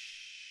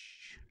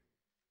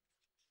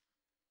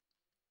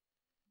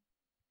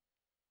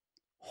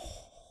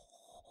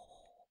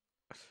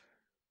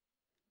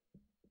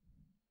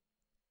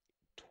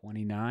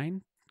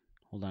 29.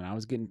 Hold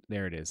on.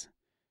 There it is.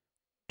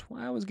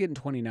 I was getting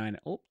 29.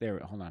 Oh, there.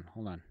 Hold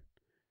on.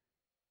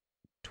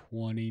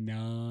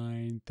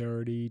 29,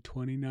 30,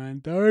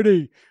 29,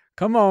 30.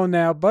 Come on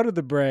now. Butter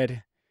the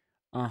bread.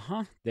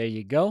 There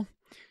you go.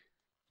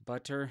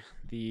 Butter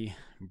the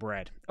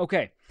bread.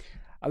 Okay.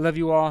 I love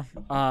you all.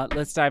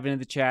 Let's dive into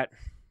the chat.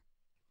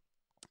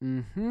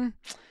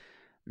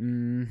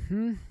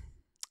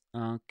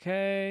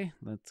 Okay.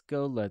 Let's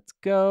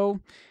go.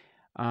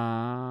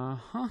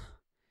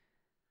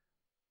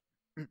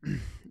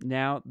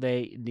 Now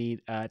they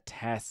need a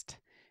test.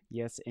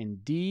 Yes,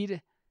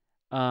 indeed.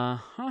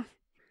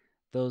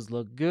 Those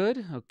look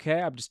good.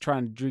 Okay, I'm just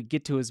trying to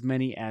get to as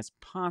many as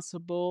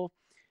possible.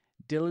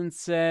 Dylan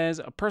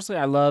says,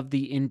 personally, I love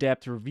the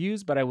in-depth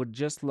reviews, but I would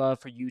just love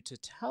for you to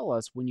tell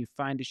us when you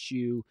find a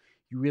shoe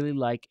you really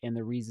like and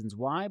the reasons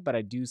why, but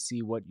I do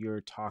see what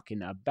you're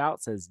talking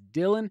about, says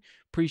Dylan.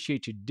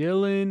 Appreciate you,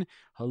 Dylan.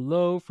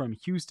 Hello from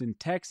Houston,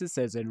 Texas,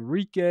 says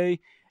Enrique.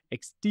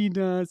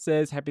 Extina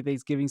says, happy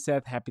Thanksgiving,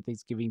 Seth. Happy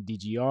Thanksgiving,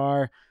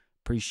 DGR.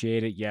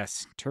 Appreciate it.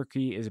 Yes,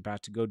 turkey is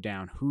about to go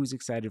down. Who's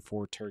excited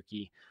for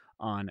turkey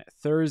on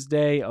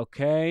Thursday?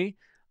 Okay.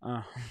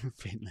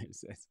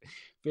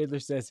 Fiddler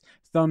says,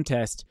 thumb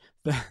test.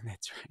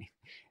 That's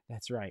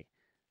right.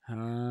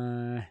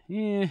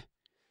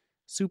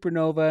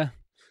 Supernova.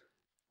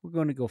 We're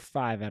going to go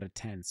 5 out of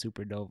 10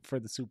 Supernova for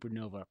the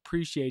Supernova.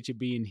 Appreciate you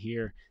being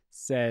here,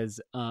 says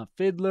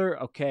Fiddler.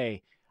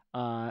 Okay.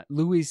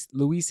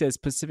 Louis says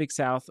Pacific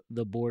South,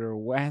 the border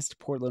west,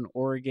 Portland,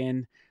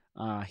 Oregon.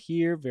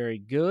 Here, very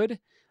good.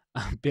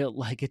 Built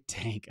like a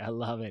tank. I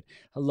love it.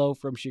 Hello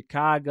from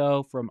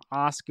Chicago, from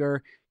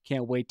Oscar.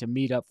 Can't wait to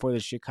meet up for the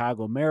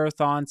Chicago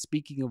Marathon.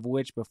 Speaking of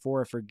which,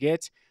 before I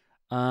forget,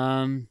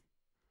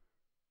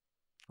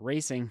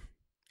 racing.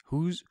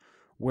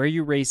 Where are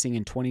you racing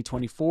in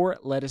 2024?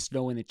 Let us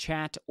know in the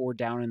chat or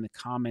down in the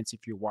comments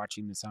if you're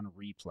watching this on a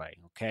replay,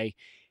 okay?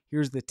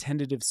 Here's the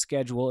tentative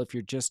schedule if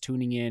you're just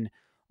tuning in.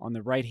 On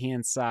the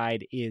right-hand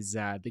side is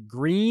the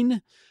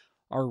green.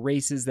 are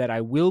races that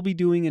I will be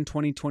doing in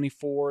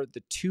 2024.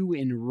 The 2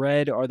 in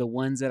red are the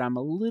ones that I'm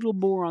a little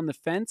more on the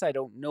fence, I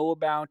don't know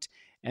about.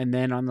 And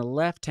then on the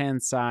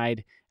left-hand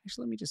side,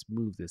 actually, let me just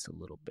move this a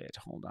little bit.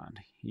 Hold on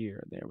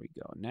here. There we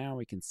go. Now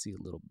we can see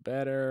a little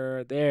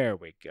better. There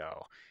we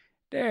go.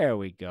 There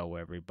we go,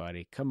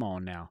 everybody. Come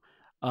on now.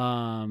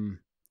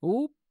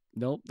 Oop.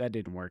 Nope, that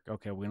didn't work.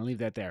 Okay, we're going to leave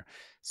that there.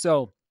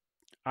 So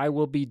I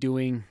will be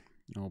doing,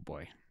 oh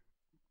boy,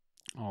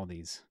 all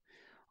these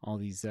all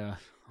these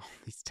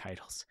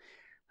titles.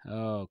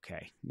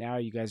 Okay, now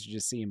you guys are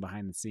just seeing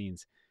behind the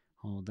scenes.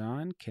 Hold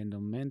on,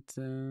 Kendall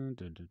Menton.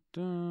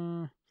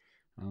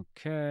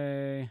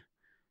 Okay,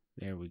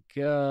 there we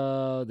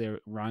go. There,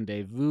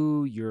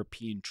 Rendezvous,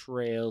 European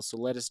Trails. So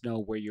let us know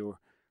where you're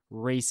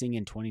racing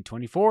in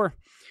 2024.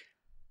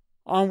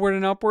 Onward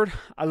and upward.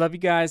 I love you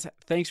guys.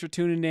 Thanks for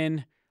tuning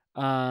in.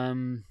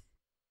 Onward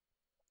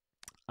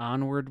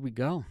we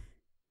go.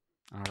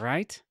 All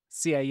right.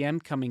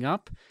 CIM coming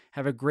up.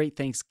 Have a great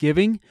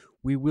Thanksgiving.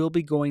 We will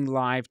be going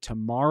live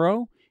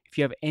tomorrow. If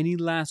you have any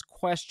last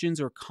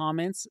questions or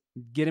comments,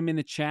 get them in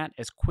the chat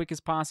as quick as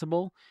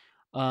possible.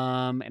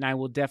 And I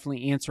will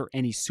definitely answer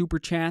any super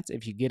chats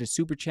if you get a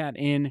super chat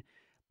in.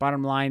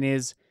 Bottom line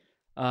is,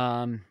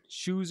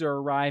 shoes are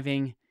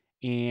arriving,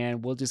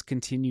 and we'll just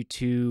continue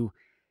to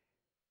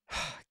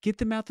get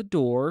them out the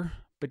door,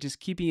 but just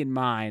keeping in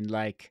mind,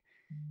 like,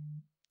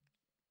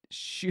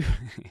 shoe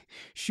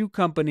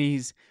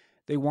companies,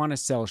 they want to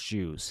sell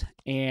shoes,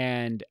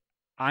 and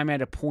I'm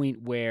at a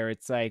point where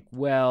it's like,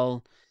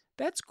 well,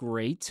 that's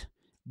great,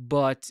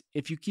 but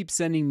if you keep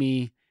sending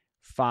me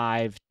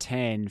 5,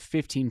 10,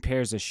 15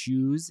 pairs of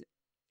shoes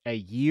a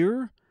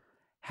year,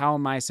 how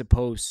am I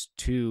supposed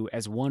to,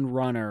 as one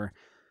runner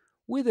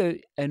with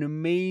an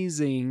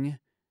amazing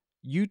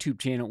YouTube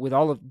channel, with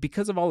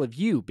because of all of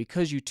you,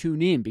 because you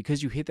tune in,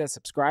 because you hit that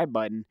subscribe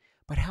button,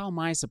 but how am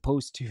I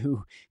supposed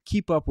to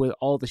keep up with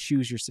all the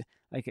shoes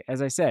like, as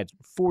I said,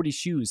 40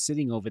 shoes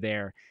sitting over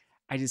there?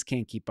 I just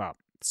can't keep up.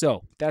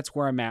 So that's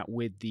where I'm at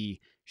with the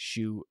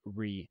shoe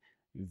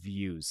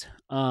reviews.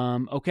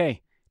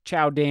 Okay.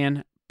 Ciao,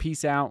 Dan.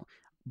 Peace out.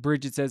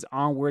 Bridget says,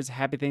 onwards.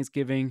 Happy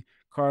Thanksgiving.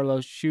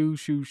 Carlos,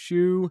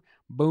 shoe.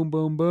 Boom,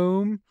 boom,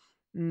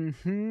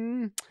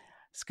 boom.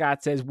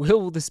 Scott says,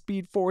 will the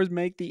Speed 4s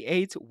make the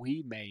 8s?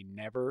 We may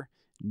never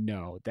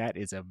know. That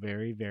is a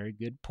very, very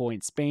good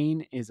point.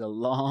 Spain is a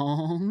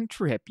long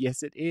trip.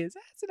 Yes, it is.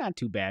 That's not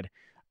too bad.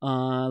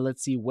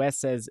 Let's see. Wes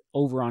says,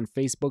 over on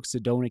Facebook,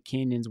 Sedona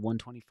Canyons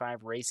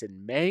 125 race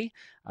in May.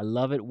 I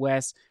love it,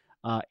 Wes.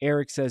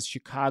 Eric says,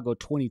 Chicago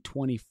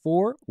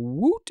 2024.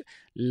 Woot.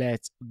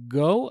 Let's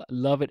go.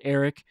 Love it,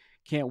 Eric.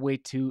 Can't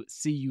wait to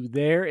see you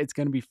there. It's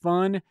going to be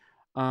fun.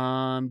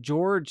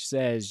 George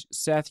says,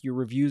 Seth, your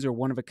reviews are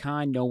one of a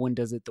kind. No one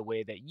does it the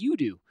way that you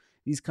do.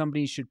 These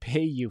companies should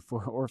pay you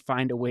for, or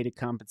find a way to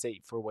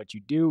compensate for what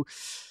you do.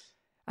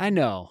 I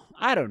know.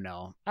 I don't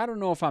know. I don't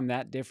know if I'm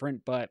that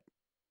different, but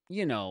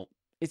you know,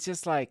 it's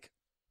just like,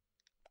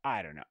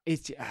 I don't know.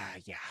 It's,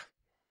 yeah.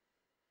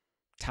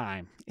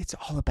 Time. It's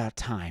all about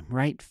time,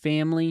 right?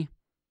 Family.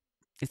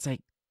 It's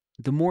like,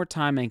 the more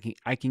time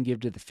I can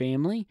give to the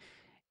family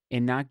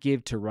and not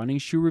give to running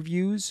shoe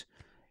reviews.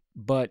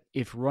 But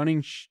if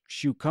running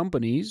shoe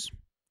companies,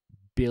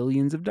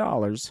 billions of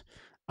dollars,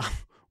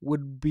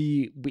 would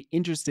be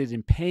interested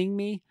in paying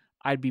me,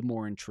 I'd be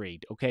more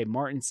intrigued. Okay,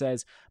 Martin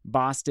says,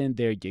 Boston,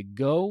 there you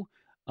go.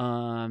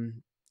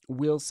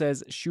 Will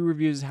says, shoe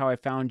reviews is how I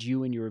found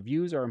you, and your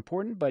reviews are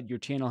important, but your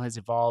channel has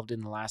evolved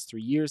in the last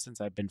 3 years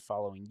since I've been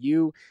following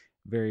you.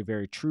 Very,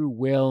 very true,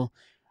 Will.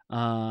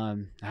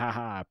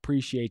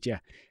 Appreciate you.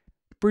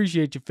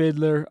 Appreciate you,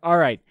 Fiddler. All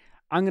right,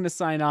 I'm going to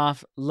sign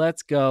off.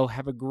 Let's go.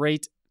 Have a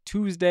great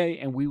Tuesday,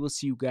 and we will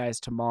see you guys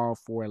tomorrow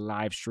for a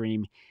live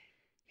stream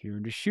here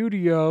in the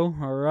studio.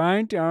 All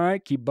right.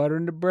 Keep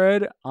buttering the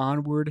bread.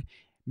 Onward.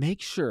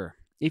 Make sure,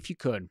 if you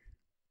could,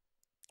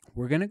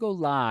 we're going to go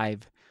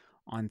live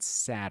on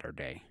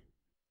Saturday.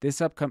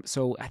 This upcoming,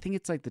 so I think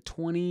it's like the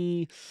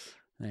 20,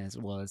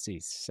 well, let's see,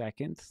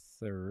 2nd,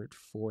 3rd,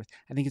 4th,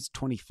 I think it's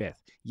 25th.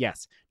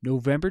 Yes,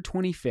 November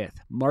 25th.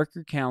 Mark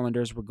your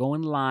calendars. We're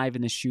going live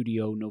in the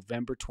studio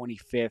November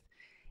 25th.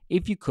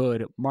 If you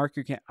could, mark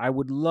your I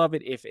would love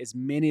it if as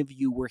many of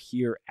you were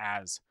here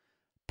as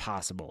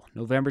possible.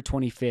 November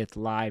 25th,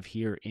 live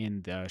here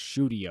in the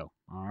studio.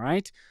 All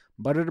right?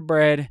 Butter the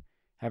bread.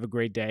 Have a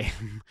great day.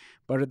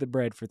 Butter the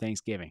bread for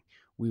Thanksgiving.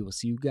 We will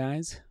see you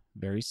guys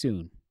very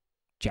soon.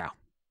 Ciao.